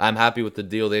 So I'm happy with the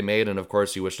deal they made, and of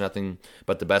course you wish nothing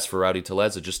but the best for Rowdy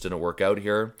Tellez. It just didn't work out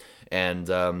here, and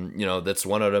that's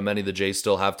one out of many the Jays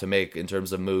still have to make in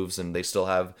terms of moves, and they still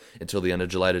have until the end of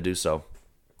July to do so.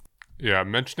 Yeah,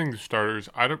 mentioning the starters,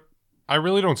 I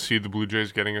really don't see the Blue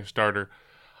Jays getting a starter.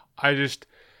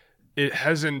 It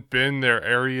hasn't been their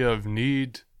area of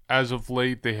need as of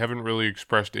late. They haven't really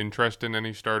expressed interest in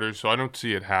any starters, so I don't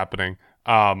see it happening.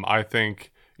 I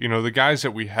think, the guys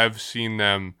that we have seen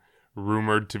them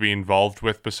rumored to be involved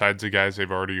with, besides the guys they've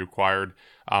already acquired,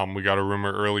 we got a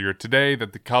rumor earlier today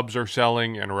that the Cubs are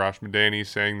selling, and Arash Madani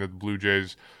saying that the Blue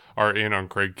Jays are in on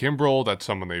Craig Kimbrell. That's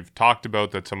someone they've talked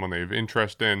about. That's someone they have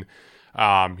interest in.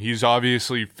 He's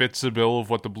obviously fits the bill of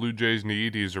what the Blue Jays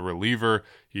need. He's a reliever.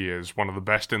 He is one of the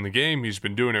best in the game. He's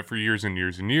been doing it for years and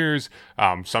years and years.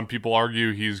 Some people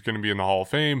argue he's going to be in the Hall of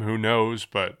Fame. Who knows?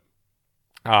 But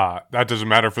that doesn't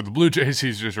matter for the Blue Jays.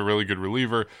 He's just a really good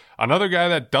reliever. Another guy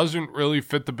that doesn't really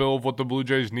fit the bill of what the Blue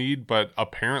Jays need, but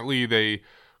apparently they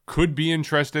could be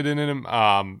interested in him.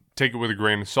 Take it with a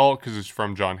grain of salt because it's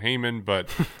from John Heyman. But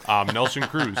Nelson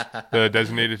Cruz, the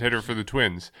designated hitter for the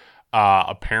Twins.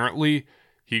 Apparently,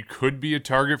 he could be a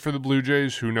target for the Blue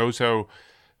Jays. Who knows how,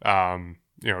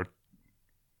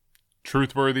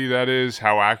 truthworthy that is,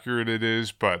 how accurate it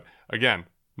is. But again,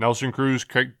 Nelson Cruz,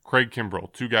 Craig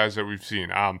Kimbrell, two guys that we've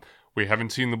seen. We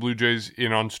haven't seen the Blue Jays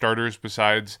in on starters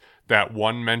besides that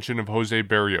one mention of Jose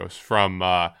Berrios from,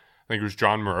 I think it was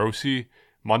John Morosi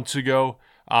months ago.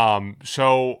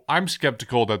 So I'm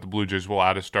skeptical that the Blue Jays will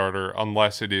add a starter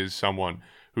unless it is someone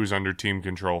who's under team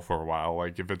control for a while.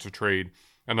 Like if it's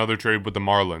another trade with the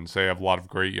Marlins, they have a lot of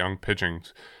great young pitching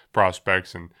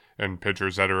prospects and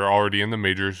pitchers that are already in the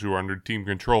majors who are under team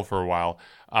control for a while.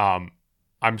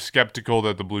 I'm skeptical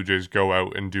that the Blue Jays go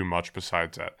out and do much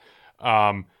besides that.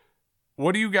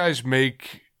 What do you guys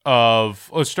make of,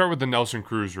 let's start with the Nelson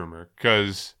Cruz rumor,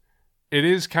 because it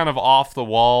is kind of off the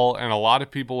wall and a lot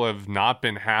of people have not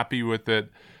been happy with it.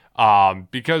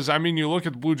 Because, you look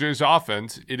at the Blue Jays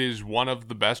offense, it is one of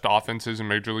the best offenses in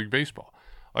Major League Baseball.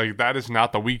 Like, that is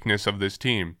not the weakness of this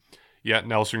team. Yet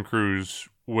Nelson Cruz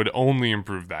would only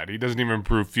improve that. He doesn't even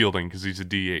improve fielding because he's a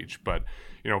DH. But,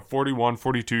 41,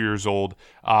 42 years old.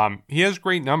 He has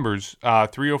great numbers.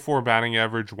 304 batting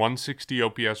average, 160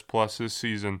 OPS plus this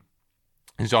season.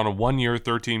 He's on a 1-year,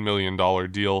 $13 million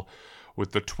deal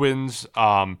with the Twins.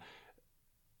 To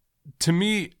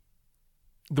me,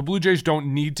 the Blue Jays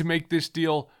don't need to make this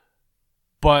deal,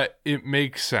 but it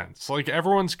makes sense. Like,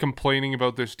 everyone's complaining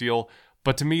about this deal,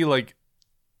 but to me, like,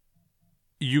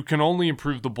 you can only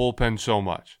improve the bullpen so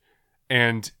much.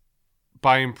 And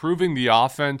by improving the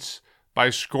offense, by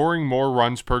scoring more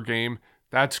runs per game,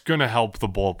 that's going to help the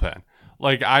bullpen.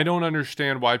 Like, I don't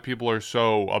understand why people are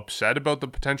so upset about the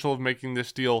potential of making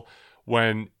this deal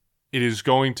when it is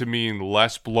going to mean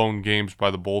less blown games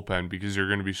by the bullpen because you're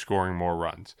going to be scoring more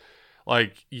runs.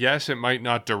 Like, yes, it might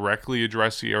not directly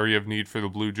address the area of need for the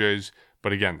Blue Jays,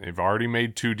 But again, they've already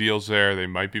made 2 deals there. They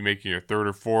might be making a 3rd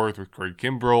or 4th with Craig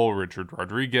Kimbrell, Richard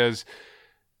Rodriguez.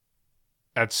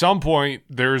 At some point,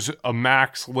 there's a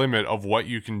max limit of what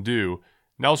you can do.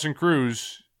 Nelson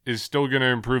Cruz is still going to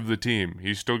improve the team.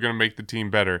 He's still going to make the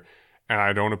team better, and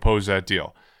I don't oppose that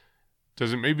deal.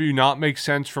 Does it maybe not make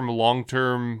sense from a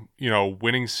long-term,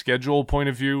 winning schedule point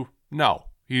of view? No.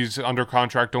 He's under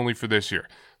contract only for this year.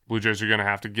 Blue Jays are going to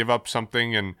have to give up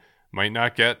something and might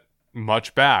not get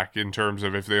much back in terms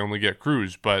of if they only get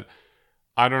Cruz, but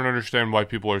I don't understand why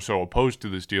people are so opposed to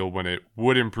this deal when it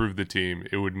would improve the team.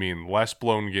 It would mean less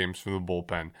blown games from the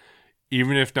bullpen.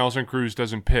 Even if Nelson Cruz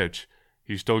doesn't pitch,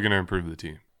 he's still going to improve the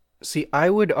team. See, I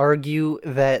would argue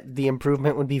that the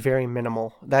improvement would be very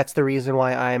minimal. That's the reason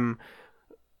why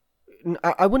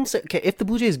I wouldn't say, okay, if the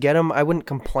Blue Jays get him, I wouldn't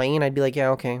complain. I'd be like, yeah,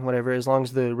 okay, whatever, as long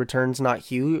as the return's not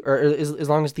huge, or as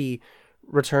long as the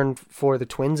return for the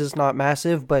Twins is not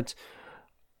massive, but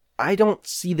I don't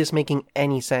see this making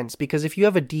any sense, because if you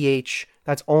have a DH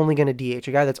that's only going to DH,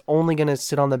 a guy that's only going to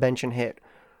sit on the bench and hit,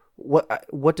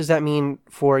 what does that mean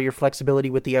for your flexibility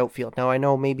with the outfield? Now, I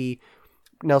know maybe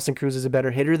Nelson Cruz is a better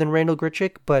hitter than Randal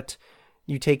Grichuk, but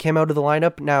you take him out of the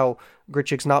lineup. Now,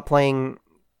 Grichuk's not playing,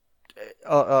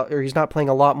 or he's not playing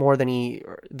a lot more or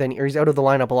he's out of the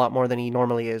lineup a lot more than he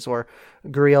normally is, or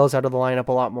Gurriel's out of the lineup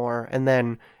a lot more, and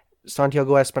then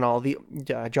Santiago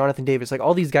Espinal, Jonathan Davis, like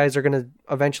all these guys are going to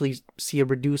eventually see a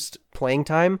reduced playing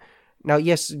time. Now,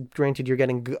 yes, granted, you're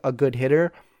getting a good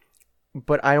hitter,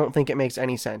 but I don't think it makes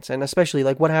any sense. And especially,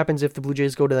 like, what happens if the Blue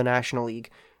Jays go to the National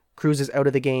League? Cruz is out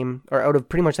of the game, or out of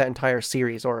pretty much that entire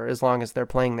series, or as long as they're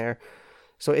playing there.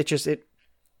 So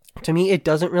to me, it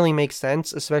doesn't really make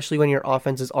sense, especially when your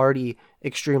offense is already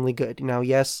extremely good. Now,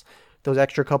 yes, those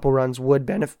extra couple runs would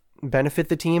benefit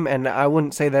the team, and I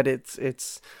wouldn't say that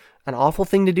it's an awful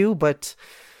thing to do, but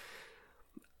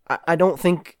I don't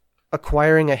think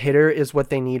acquiring a hitter is what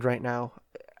they need right now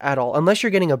at all, unless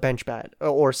you're getting a bench bat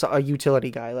or a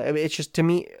utility guy. It's just, to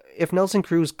me, if Nelson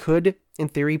Cruz could, in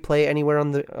theory, play anywhere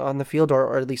on the field,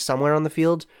 or at least somewhere on the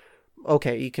field,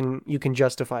 okay, you can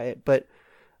justify it. But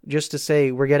just to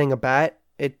say we're getting a bat,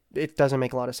 it doesn't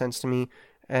make a lot of sense to me.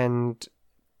 And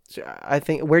I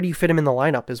think, where do you fit him in the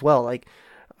lineup as well? Like,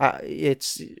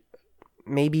 it's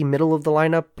maybe middle of the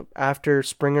lineup after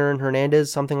Springer and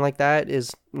Hernandez, something like that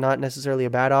is not necessarily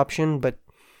a bad option, but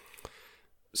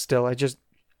still,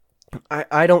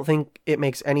 I don't think it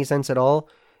makes any sense at all.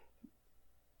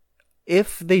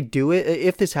 If they do it,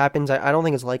 if this happens, I don't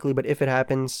think it's likely, but if it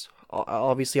happens,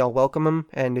 obviously I'll welcome him,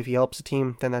 and if he helps the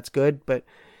team, then that's good. But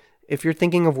if you're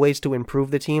thinking of ways to improve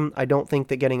the team, I don't think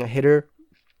that getting a hitter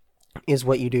is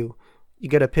what you do. You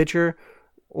get a pitcher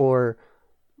or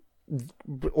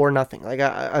nothing. Like,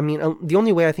 I mean, the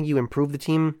only way I think you improve the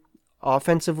team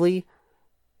offensively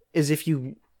is if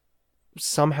you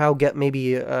somehow get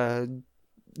maybe a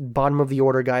bottom of the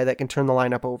order guy that can turn the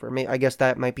lineup over. I guess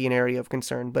that might be an area of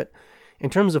concern, but in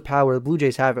terms of power, the Blue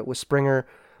Jays have it with Springer,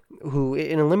 who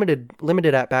in a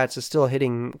limited at bats is still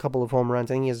hitting a couple of home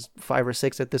runs. I think he has 5 or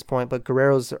 6 at this point, but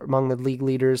Guerrero's among the league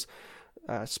leaders.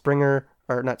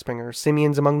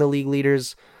 Simeon's among the league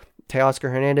leaders.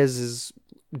 Teoscar Hernandez is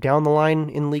down the line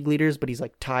in league leaders, but he's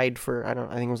like tied for, I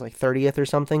think it was like 30th or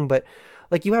something. But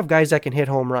like, you have guys that can hit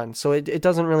home runs, so it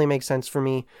doesn't really make sense for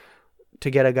me to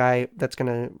get a guy that's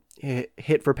gonna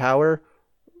hit for power,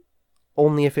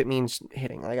 only if it means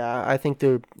hitting. Like, I think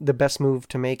the best move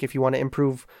to make if you want to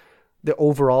improve the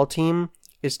overall team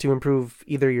is to improve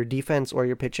either your defense or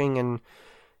your pitching, and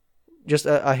just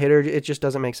a hitter, it just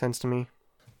doesn't make sense to me.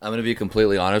 I'm going to be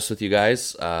completely honest with you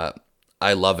guys.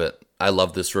 I love it. I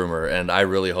love this rumor, and I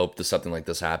really hope that something like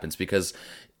this happens, because,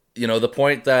 the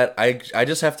point that I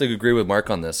just have to agree with Mark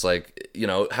on this. Like,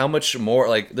 how much more,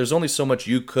 like, there's only so much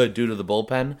you could do to the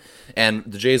bullpen, and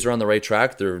the Jays are on the right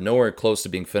track. They're nowhere close to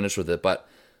being finished with it, but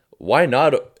why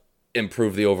not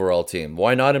improve the overall team?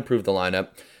 Why not improve the lineup?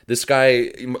 This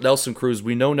guy, Nelson Cruz,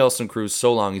 we know Nelson Cruz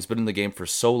so long. He's been in the game for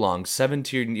so long,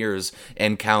 17 years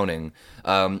and counting.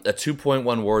 A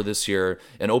 2.1 WAR this year,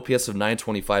 an OPS of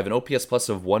 925, an OPS plus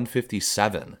of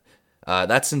 157.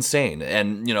 That's insane.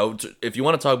 And, if you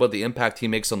want to talk about the impact he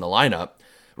makes on the lineup,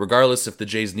 regardless if the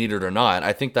Jays need it or not,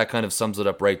 I think that kind of sums it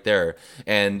up right there.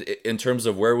 And in terms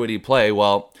of where would he play,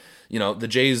 well, the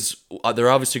Jays, they're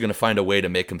obviously going to find a way to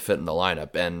make him fit in the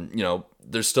lineup. And,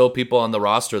 there's still people on the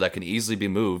roster that can easily be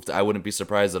moved. I wouldn't be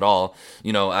surprised at all.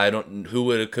 Who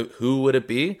would it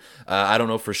be? I don't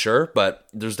know for sure, but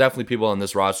there's definitely people on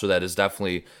this roster that is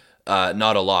definitely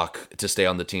not a lock to stay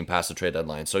on the team past the trade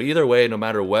deadline. So either way, no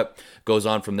matter what goes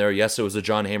on from there, yes, it was a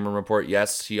John Heyman report.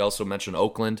 Yes, he also mentioned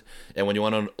Oakland. And when you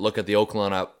want to look at the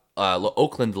Oakland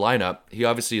Oakland lineup, he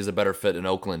obviously is a better fit in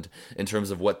Oakland in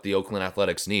terms of what the Oakland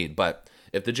Athletics need. But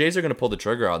if the Jays are going to pull the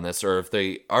trigger on this, or if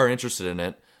they are interested in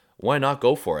it, why not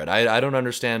go for it? I don't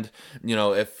understand,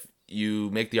 if you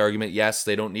make the argument, yes,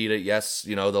 they don't need it. Yes,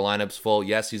 the lineup's full.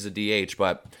 Yes, he's a DH,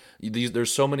 but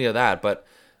there's so many of that. But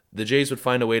the Jays would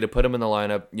find a way to put him in the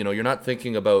lineup. You're not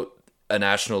thinking about a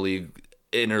National League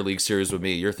interleague series with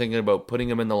me. You're thinking about putting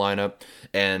him in the lineup,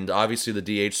 and obviously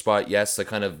the DH spot, yes, that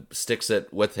kind of sticks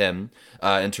it with him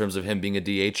in terms of him being a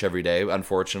DH every day,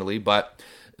 unfortunately, but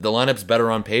the lineup's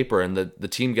better on paper, and the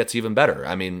team gets even better.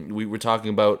 I mean, we were talking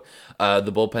about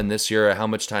the bullpen this year, how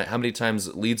many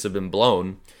times leads have been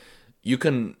blown. You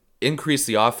can increase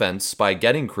the offense by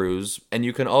getting Cruz, and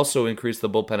you can also increase the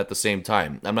bullpen at the same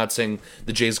time. I'm not saying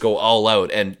the Jays go all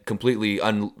out and completely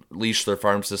unleash their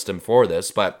farm system for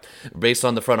this, but based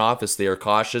on the front office, they are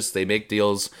cautious. They make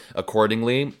deals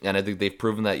accordingly, and I think they've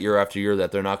proven that year after year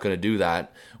that they're not going to do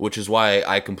that, which is why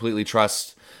I completely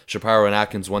trust Shapiro and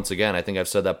Atkins once again. I think I've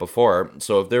said that before.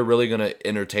 So if they're really going to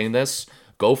entertain this,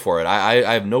 go for it.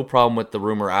 I have no problem with the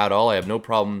rumor at all. I have no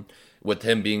problem with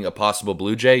him being a possible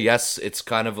Blue Jay. Yes, it's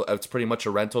pretty much a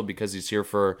rental because he's here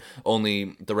for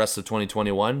only the rest of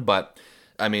 2021, but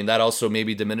I mean, that also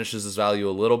maybe diminishes his value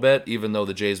a little bit, even though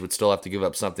the Jays would still have to give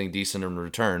up something decent in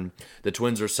return. The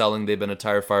Twins are selling. They've been a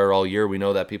tire fire all year. We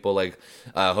know that people like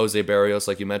Jose Barrios,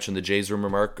 like you mentioned, the Jays rumor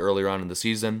mark earlier on in the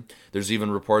season. There's even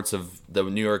reports of the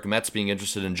New York Mets being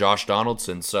interested in Josh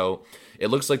Donaldson. So it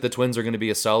looks like the Twins are going to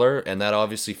be a seller, and that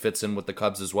obviously fits in with the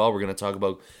Cubs as well. We're going to talk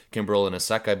about Kimbrel in a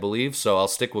sec, I believe. So I'll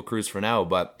stick with Cruz for now,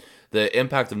 but the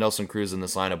impact of Nelson Cruz in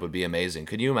this lineup would be amazing.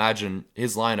 Could you imagine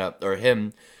his lineup, or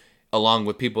him, along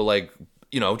with people like,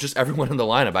 just everyone in the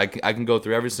lineup? I can go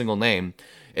through every single name.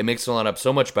 It makes the lineup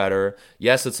so much better.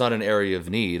 Yes, it's not an area of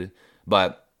need,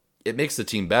 but it makes the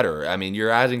team better. I mean,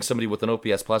 you're adding somebody with an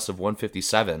OPS plus of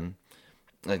 157.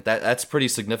 Like that's pretty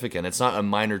significant. It's not a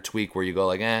minor tweak where you go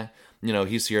like,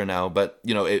 he's here now. But,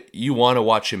 you want to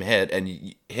watch him hit,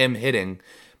 and him hitting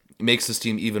makes this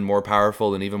team even more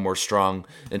powerful and even more strong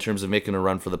in terms of making a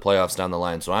run for the playoffs down the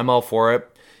line. So I'm all for it.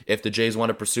 If the Jays want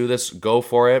to pursue this, go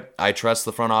for it. I trust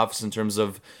the front office in terms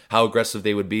of how aggressive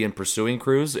they would be in pursuing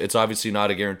Cruz. It's obviously not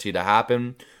a guarantee to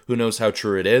happen. Who knows how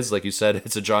true it is? Like you said,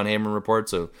 it's a John Heyman report,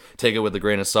 so take it with a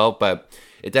grain of salt. But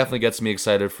it definitely gets me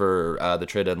excited for the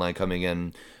trade deadline coming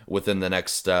in within the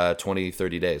next 20,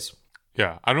 30 days.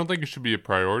 Yeah, I don't think it should be a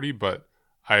priority, but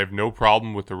I have no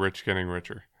problem with the rich getting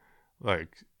richer.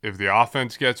 Like, if the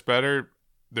offense gets better,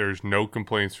 there's no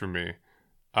complaints from me.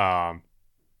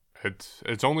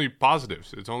 It's only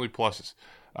positives. It's only pluses.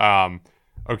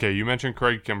 Okay, you mentioned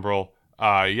Craig Kimbrel.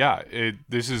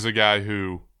 This is a guy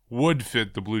who would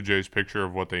fit the Blue Jays picture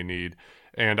of what they need.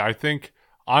 And I think,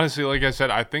 honestly, like I said,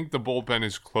 I think the bullpen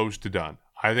is close to done.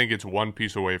 I think it's one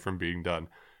piece away from being done.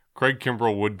 Craig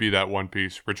Kimbrel would be that one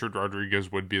piece. Richard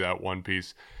Rodriguez would be that one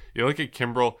piece. You look at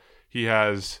Kimbrel, he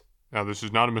has, now this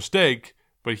is not a mistake,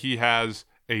 but he has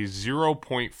a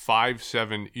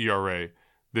 0.57 ERA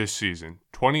this season.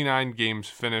 29 games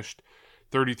finished,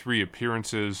 33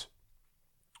 appearances,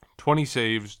 20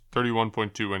 saves,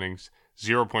 31.2 innings,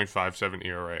 0.57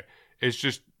 ERA. It's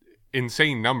just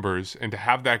insane numbers, and to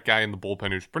have that guy in the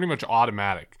bullpen who's pretty much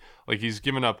automatic. Like, he's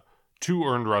given up 2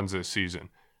 earned runs this season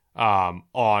on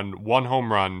 1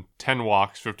 home run, 10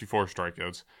 walks, 54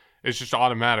 strikeouts. It's just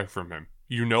automatic from him.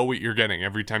 You know what you're getting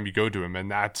every time you go to him,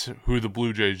 and that's who the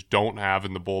Blue Jays don't have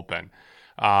in the bullpen.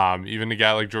 Even a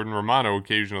guy like Jordan Romano,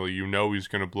 occasionally, he's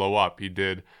going to blow up. He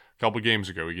did a couple games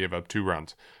ago. He gave up 2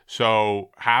 runs.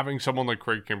 So having someone like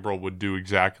Craig Kimbrel would do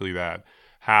exactly that.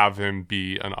 Have him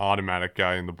be an automatic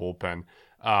guy in the bullpen.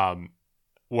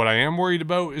 What I am worried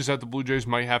about is that the Blue Jays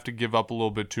might have to give up a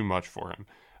little bit too much for him.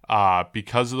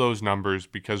 Because of those numbers,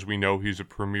 because we know he's a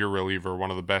premier reliever,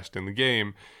 one of the best in the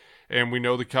game. And we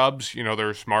know the Cubs, they're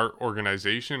a smart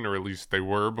organization, or at least they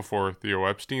were before Theo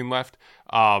Epstein left.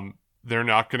 They're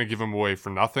not going to give him away for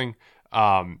nothing.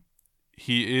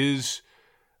 He is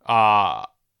on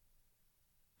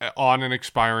an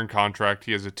expiring contract.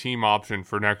 He has a team option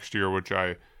for next year, which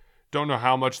I don't know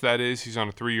how much that is. He's on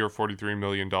a 3-year, $43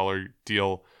 million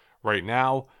deal right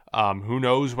now. Who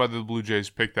knows whether the Blue Jays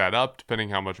pick that up, depending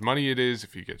how much money it is,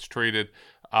 if he gets traded.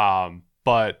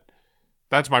 But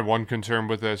that's my one concern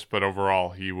with this. But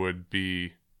overall, he would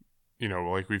be,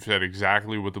 like we've said,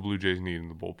 exactly what the Blue Jays need in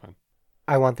the bullpen.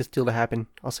 I want this deal to happen.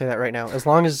 I'll say that right now. As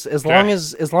long as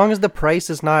the price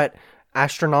is not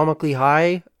astronomically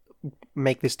high,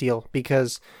 make this deal,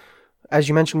 because as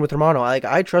you mentioned with Romano,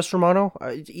 I trust Romano.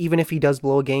 Even if he does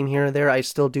blow a game here or there, I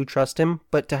still do trust him.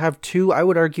 But I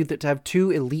would argue that to have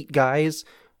 2 elite guys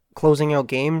closing out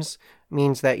games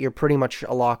means that you're pretty much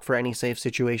a lock for any safe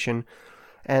situation.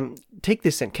 And take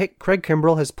this in. Craig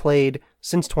Kimbrell has played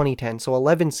since 2010, so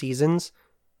 11 seasons.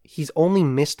 He's only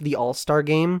missed the All-Star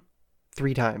game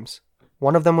 3 times.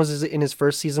 One of them was in his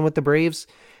first season with the Braves,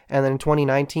 and then in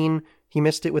 2019, he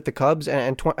missed it with the Cubs.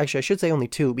 Actually, I should say only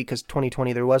 2, because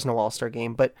 2020 there was no All-Star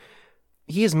game. But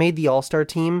he has made the All-Star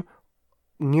team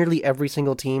nearly every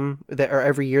single team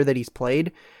every year that he's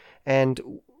played. And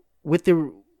with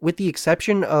the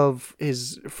exception of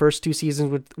his first 2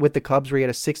 seasons with the Cubs, where he had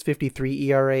a 6.53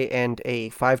 ERA and a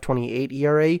 5.28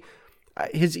 ERA,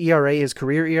 his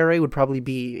career ERA would probably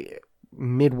be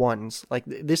mid ones. Like,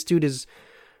 this dude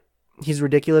he's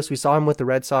ridiculous. We saw him with the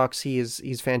Red Sox.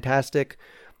 He's fantastic.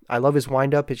 I love his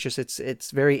windup.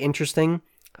 It's very interesting.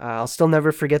 I'll still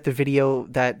never forget the video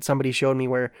that somebody showed me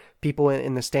where people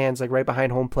in the stands, like right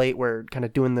behind home plate, were kind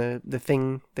of doing the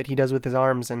thing that he does with his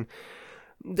arms, and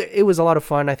it was a lot of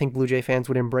fun. I think Blue Jay fans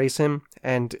would embrace him,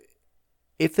 and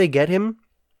if they get him,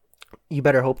 you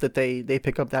better hope that they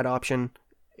pick up that option.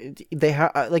 They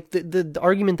have the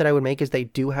argument that I would make is they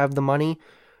do have the money.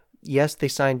 Yes, they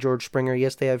signed George Springer.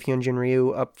 Yes, they have Hyunjin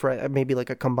Ryu up for maybe like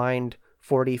a combined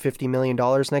 $40-50 million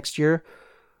next year.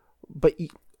 But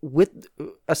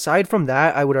aside from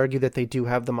that, I would argue that they do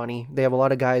have the money. They have a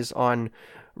lot of guys on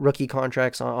rookie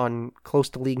contracts on close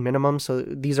to league minimum. So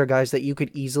these are guys that you could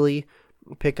easily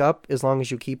pick up as long as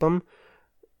you keep them.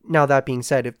 Now, that being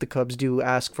said, if the Cubs do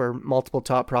ask for multiple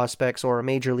top prospects or a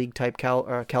major league type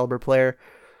caliber player,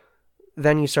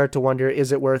 then you start to wonder,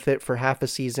 is it worth it for half a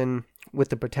season with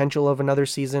the potential of another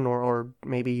season, or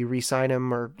maybe you re-sign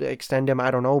him or extend him?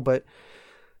 I don't know, but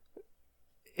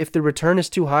if the return is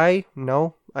too high,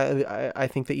 no, I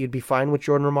think that you'd be fine with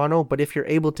Jordan Romano. But if you're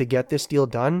able to get this deal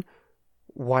done,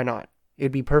 why not?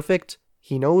 It'd be perfect.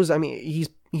 He knows. I mean,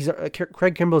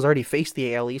 Craig Kimbrell's already faced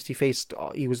the AL East.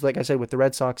 He was, like I said, with the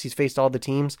Red Sox. He's faced all the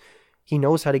teams. He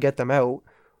knows how to get them out.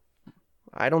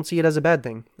 I don't see it as a bad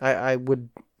thing. I would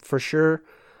for sure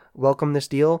welcome this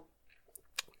deal.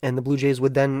 And the Blue Jays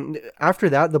would then, after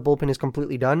that, the bullpen is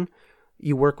completely done.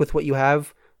 You work with what you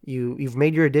have. You've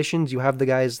made your additions. You have the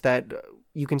guys that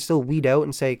you can still weed out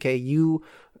and say, okay, you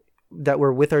that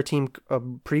were with our team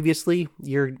previously,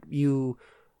 you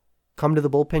come to the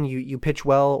bullpen, you pitch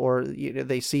well, or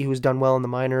they see who's done well in the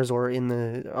minors or on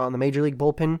the major league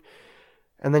bullpen,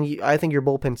 and then I think your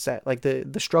bullpen's set. Like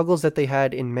the struggles that they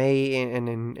had in May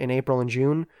and in April and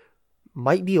June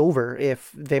might be over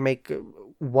if they make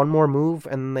one more move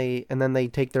and then they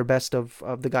take their best of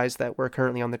the guys that were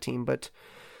currently on the team. But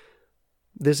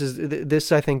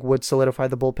this I think would solidify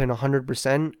the bullpen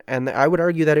 100%, and I would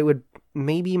argue that it would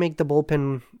maybe make the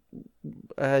bullpen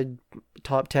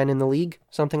top 10 in the league,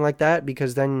 something like that,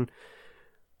 because then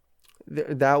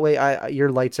that way you're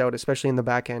lights out, especially in the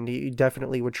back end. You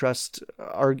definitely would trust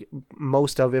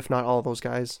most of, if not all of those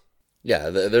guys. Yeah,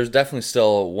 there's definitely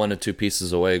still 1 or 2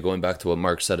 pieces away, going back to what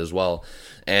Mark said as well.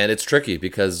 And it's tricky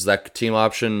because that team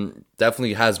option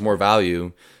definitely has more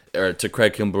value to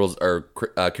Craig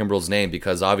Kimbrell's name,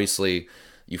 because obviously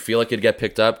you feel like it'd get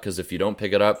picked up, because if you don't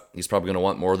pick it up, he's probably going to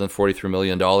want more than $43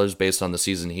 million based on the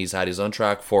season he's had. He's on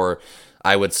track for,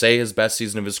 I would say, his best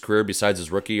season of his career besides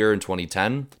his rookie year in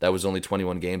 2010. That was only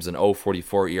 21 games and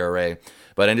 0.44 ERA.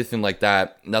 But anything like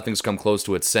that, nothing's come close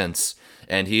to it since.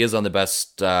 And he is on the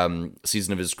best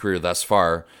season of his career thus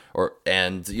far. We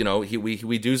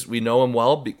know him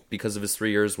well because of his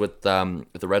 3 years with the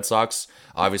Red Sox.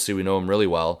 Obviously, we know him really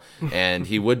well, and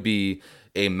he would be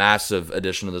a massive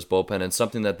addition to this bullpen, and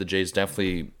something that the Jays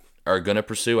definitely are going to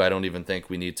pursue. I don't even think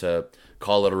we need to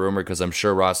call it a rumor, because I'm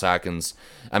sure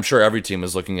every team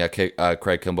is looking at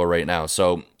Craig Kimbrell right now.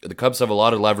 So the Cubs have a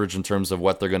lot of leverage in terms of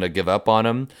what they're going to give up on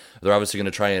him. They're obviously going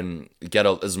to try and get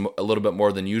a little bit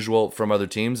more than usual from other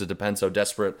teams. It depends how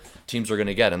desperate teams are going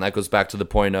to get, and that goes back to the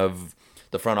point of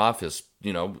the front office.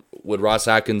 Would Ross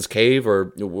Atkins cave,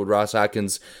 or would Ross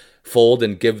Atkins fold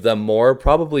and give them more?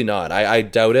 Probably not. I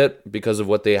doubt it because of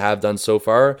what they have done so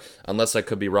far. Unless I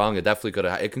could be wrong, it definitely could.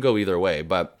 It can go either way.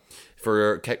 But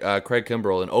for Craig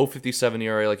Kimbrell, an 0.57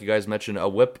 ERA, like you guys mentioned, a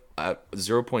WHIP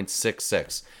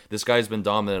 0.66. This guy's been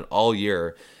dominant all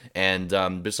year. And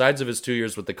besides of his 2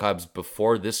 years with the Cubs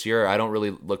before this year, I don't really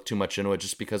look too much into it,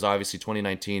 just because obviously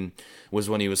 2019 was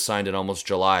when he was signed in almost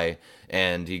July,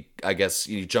 and he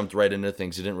jumped right into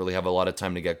things. He didn't really have a lot of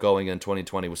time to get going, and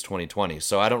 2020 was 2020.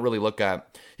 So I don't really look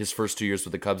at his first 2 years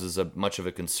with the Cubs as much of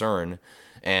a concern.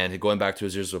 And going back to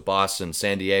his years with Boston,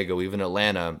 San Diego, even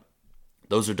Atlanta,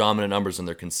 those are dominant numbers, and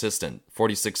they're consistent.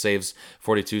 46 saves,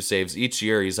 42 saves. Each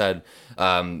year he's had,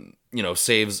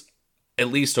 saves at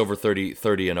least over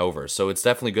 30 and over. So it's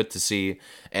definitely good to see.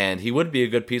 And he would be a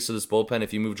good piece of this bullpen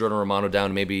if you move Jordan Romano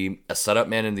down, maybe a setup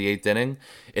man in the 8th inning.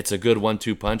 It's a good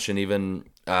 1-2 punch, and even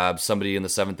somebody in the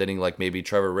 7th inning like maybe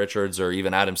Trevor Richards or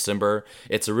even Adam Simber.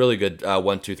 It's a really good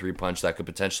 1-2-3 punch that could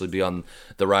potentially be on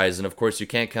the rise. And of course, you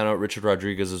can't count out Richard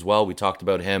Rodriguez as well. We talked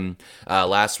about him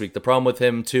last week. The problem with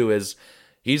him too is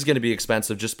he's going to be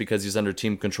expensive just because he's under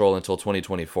team control until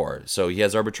 2024. So he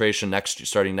has arbitration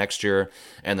starting next year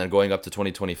and then going up to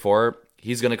 2024.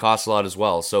 He's going to cost a lot as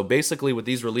well. So basically with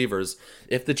these relievers,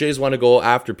 if the Jays want to go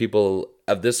after people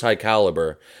of this high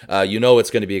caliber,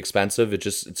 it's going to be expensive.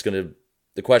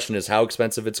 The question is how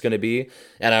expensive it's going to be.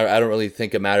 And I don't really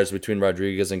think it matters between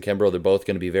Rodriguez and Kimbrel. They're both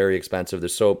going to be very expensive.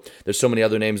 There's so many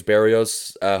other names,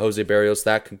 Jose Barrios,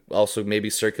 that can also maybe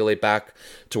circulate back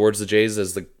towards the Jays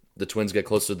as the Twins get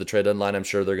closer to the trade deadline. I'm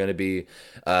sure they're going to be,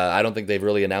 I don't think they've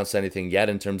really announced anything yet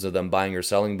in terms of them buying or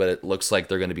selling, but it looks like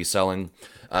they're going to be selling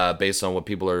based on what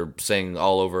people are saying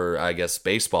all over, I guess,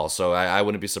 baseball. So I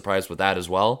wouldn't be surprised with that as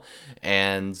well.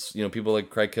 And, people like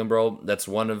Craig Kimbrel, that's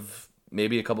one of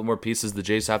maybe a couple more pieces the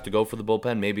Jays have to go for the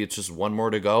bullpen. Maybe it's just one more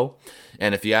to go.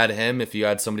 And if you add him, if you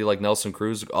add somebody like Nelson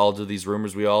Cruz, all of these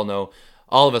rumors we all know,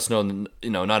 all of us know,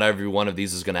 not every one of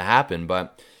these is going to happen,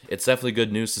 but it's definitely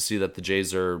good news to see that the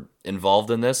Jays are involved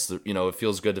in this. It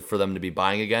feels good for them to be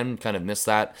buying again. Kind of missed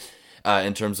that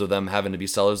in terms of them having to be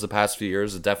sellers the past few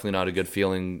years. It's definitely not a good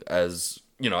feeling as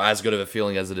good of a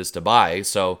feeling as it is to buy.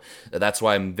 So that's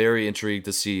why I'm very intrigued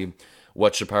to see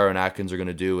what Shapiro and Atkins are going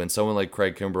to do. And someone like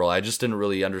Craig Kimbrel, I just didn't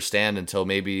really understand until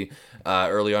maybe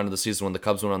early on in the season when the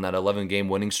Cubs went on that 11-game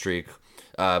winning streak.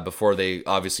 Before they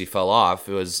obviously fell off,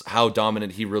 it was how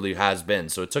dominant he really has been.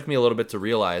 So it took me a little bit to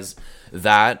realize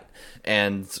that.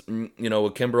 And,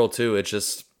 with Kimbrel too, it's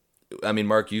just,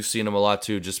 Mark, you've seen him a lot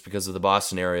too, just because of the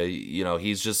Boston area.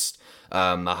 He's just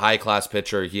a high-class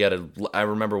pitcher. I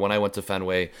remember when I went to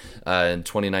Fenway in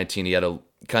 2019, he had a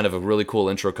kind of a really cool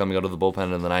intro coming out of the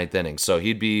bullpen in the 9th inning. So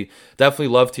he'd be definitely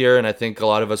loved here, and I think a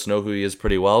lot of us know who he is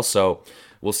pretty well. So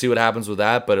we'll see what happens with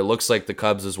that, but it looks like the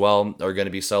Cubs as well are going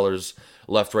to be sellers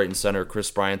left, right, and center.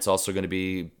 Chris Bryant's also going to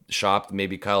be shopped.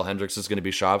 Maybe Kyle Hendricks is going to be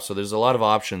shopped. So there's a lot of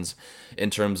options in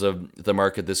terms of the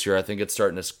market this year. I think it's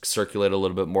starting to circulate a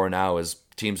little bit more now as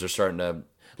teams are starting to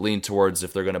lean towards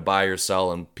if they're going to buy or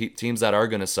sell. And teams that are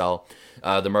going to sell,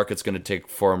 the market's going to take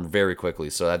form very quickly.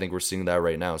 So I think we're seeing that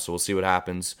right now. So we'll see what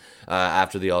happens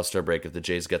after the All-Star break if the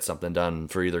Jays get something done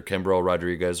for either Kimbrel,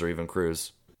 Rodriguez, or even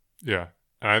Cruz. Yeah,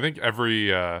 and I think every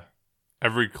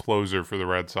closer for the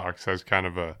Red Sox has kind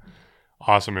of a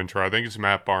awesome intro. I think it's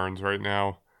Matt Barnes right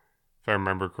now, if I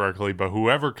remember correctly. But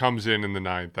whoever comes in the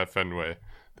 9th at Fenway,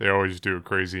 they always do a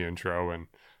crazy intro, and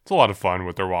it's a lot of fun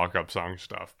with their walk-up song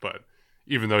stuff. But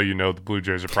even though the Blue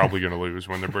Jays are probably going to lose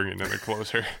when they're bringing in a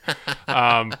closer.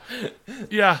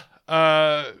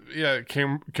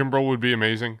 Kimbrel would be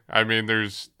amazing.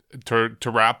 There's to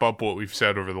wrap up what we've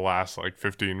said over the last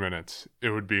 15 minutes, it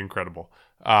would be incredible.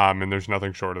 And there's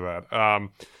nothing short of that.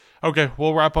 Okay,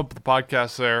 we'll wrap up the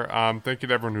podcast there. Thank you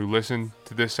to everyone who listened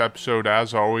to this episode.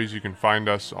 As always, you can find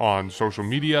us on social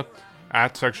media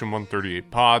at Section 138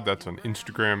 Pod. That's on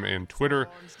Instagram and Twitter.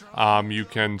 You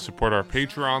can support our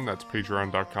Patreon. That's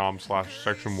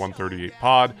patreon.com/Section 138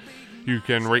 Pod. You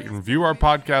can rate and review our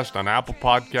podcast on Apple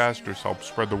Podcasts. Just help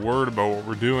spread the word about what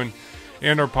we're doing.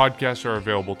 And our podcasts are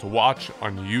available to watch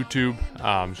on YouTube.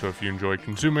 So if you enjoy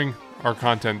consuming our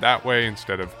content that way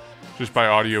instead of just by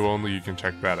audio only, you can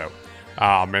check that out.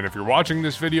 And if you're watching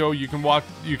this video, you can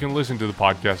listen to the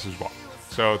podcast as well.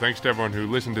 So thanks to everyone who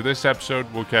listened to this episode.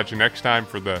 We'll catch you next time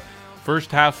for the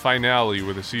first half finale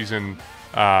with the season.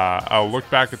 I'll look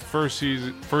back at the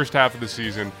first half of the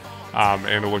season,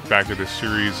 and a look back at this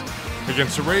series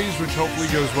against the Rays, which hopefully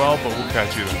goes well, but we'll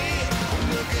catch you then.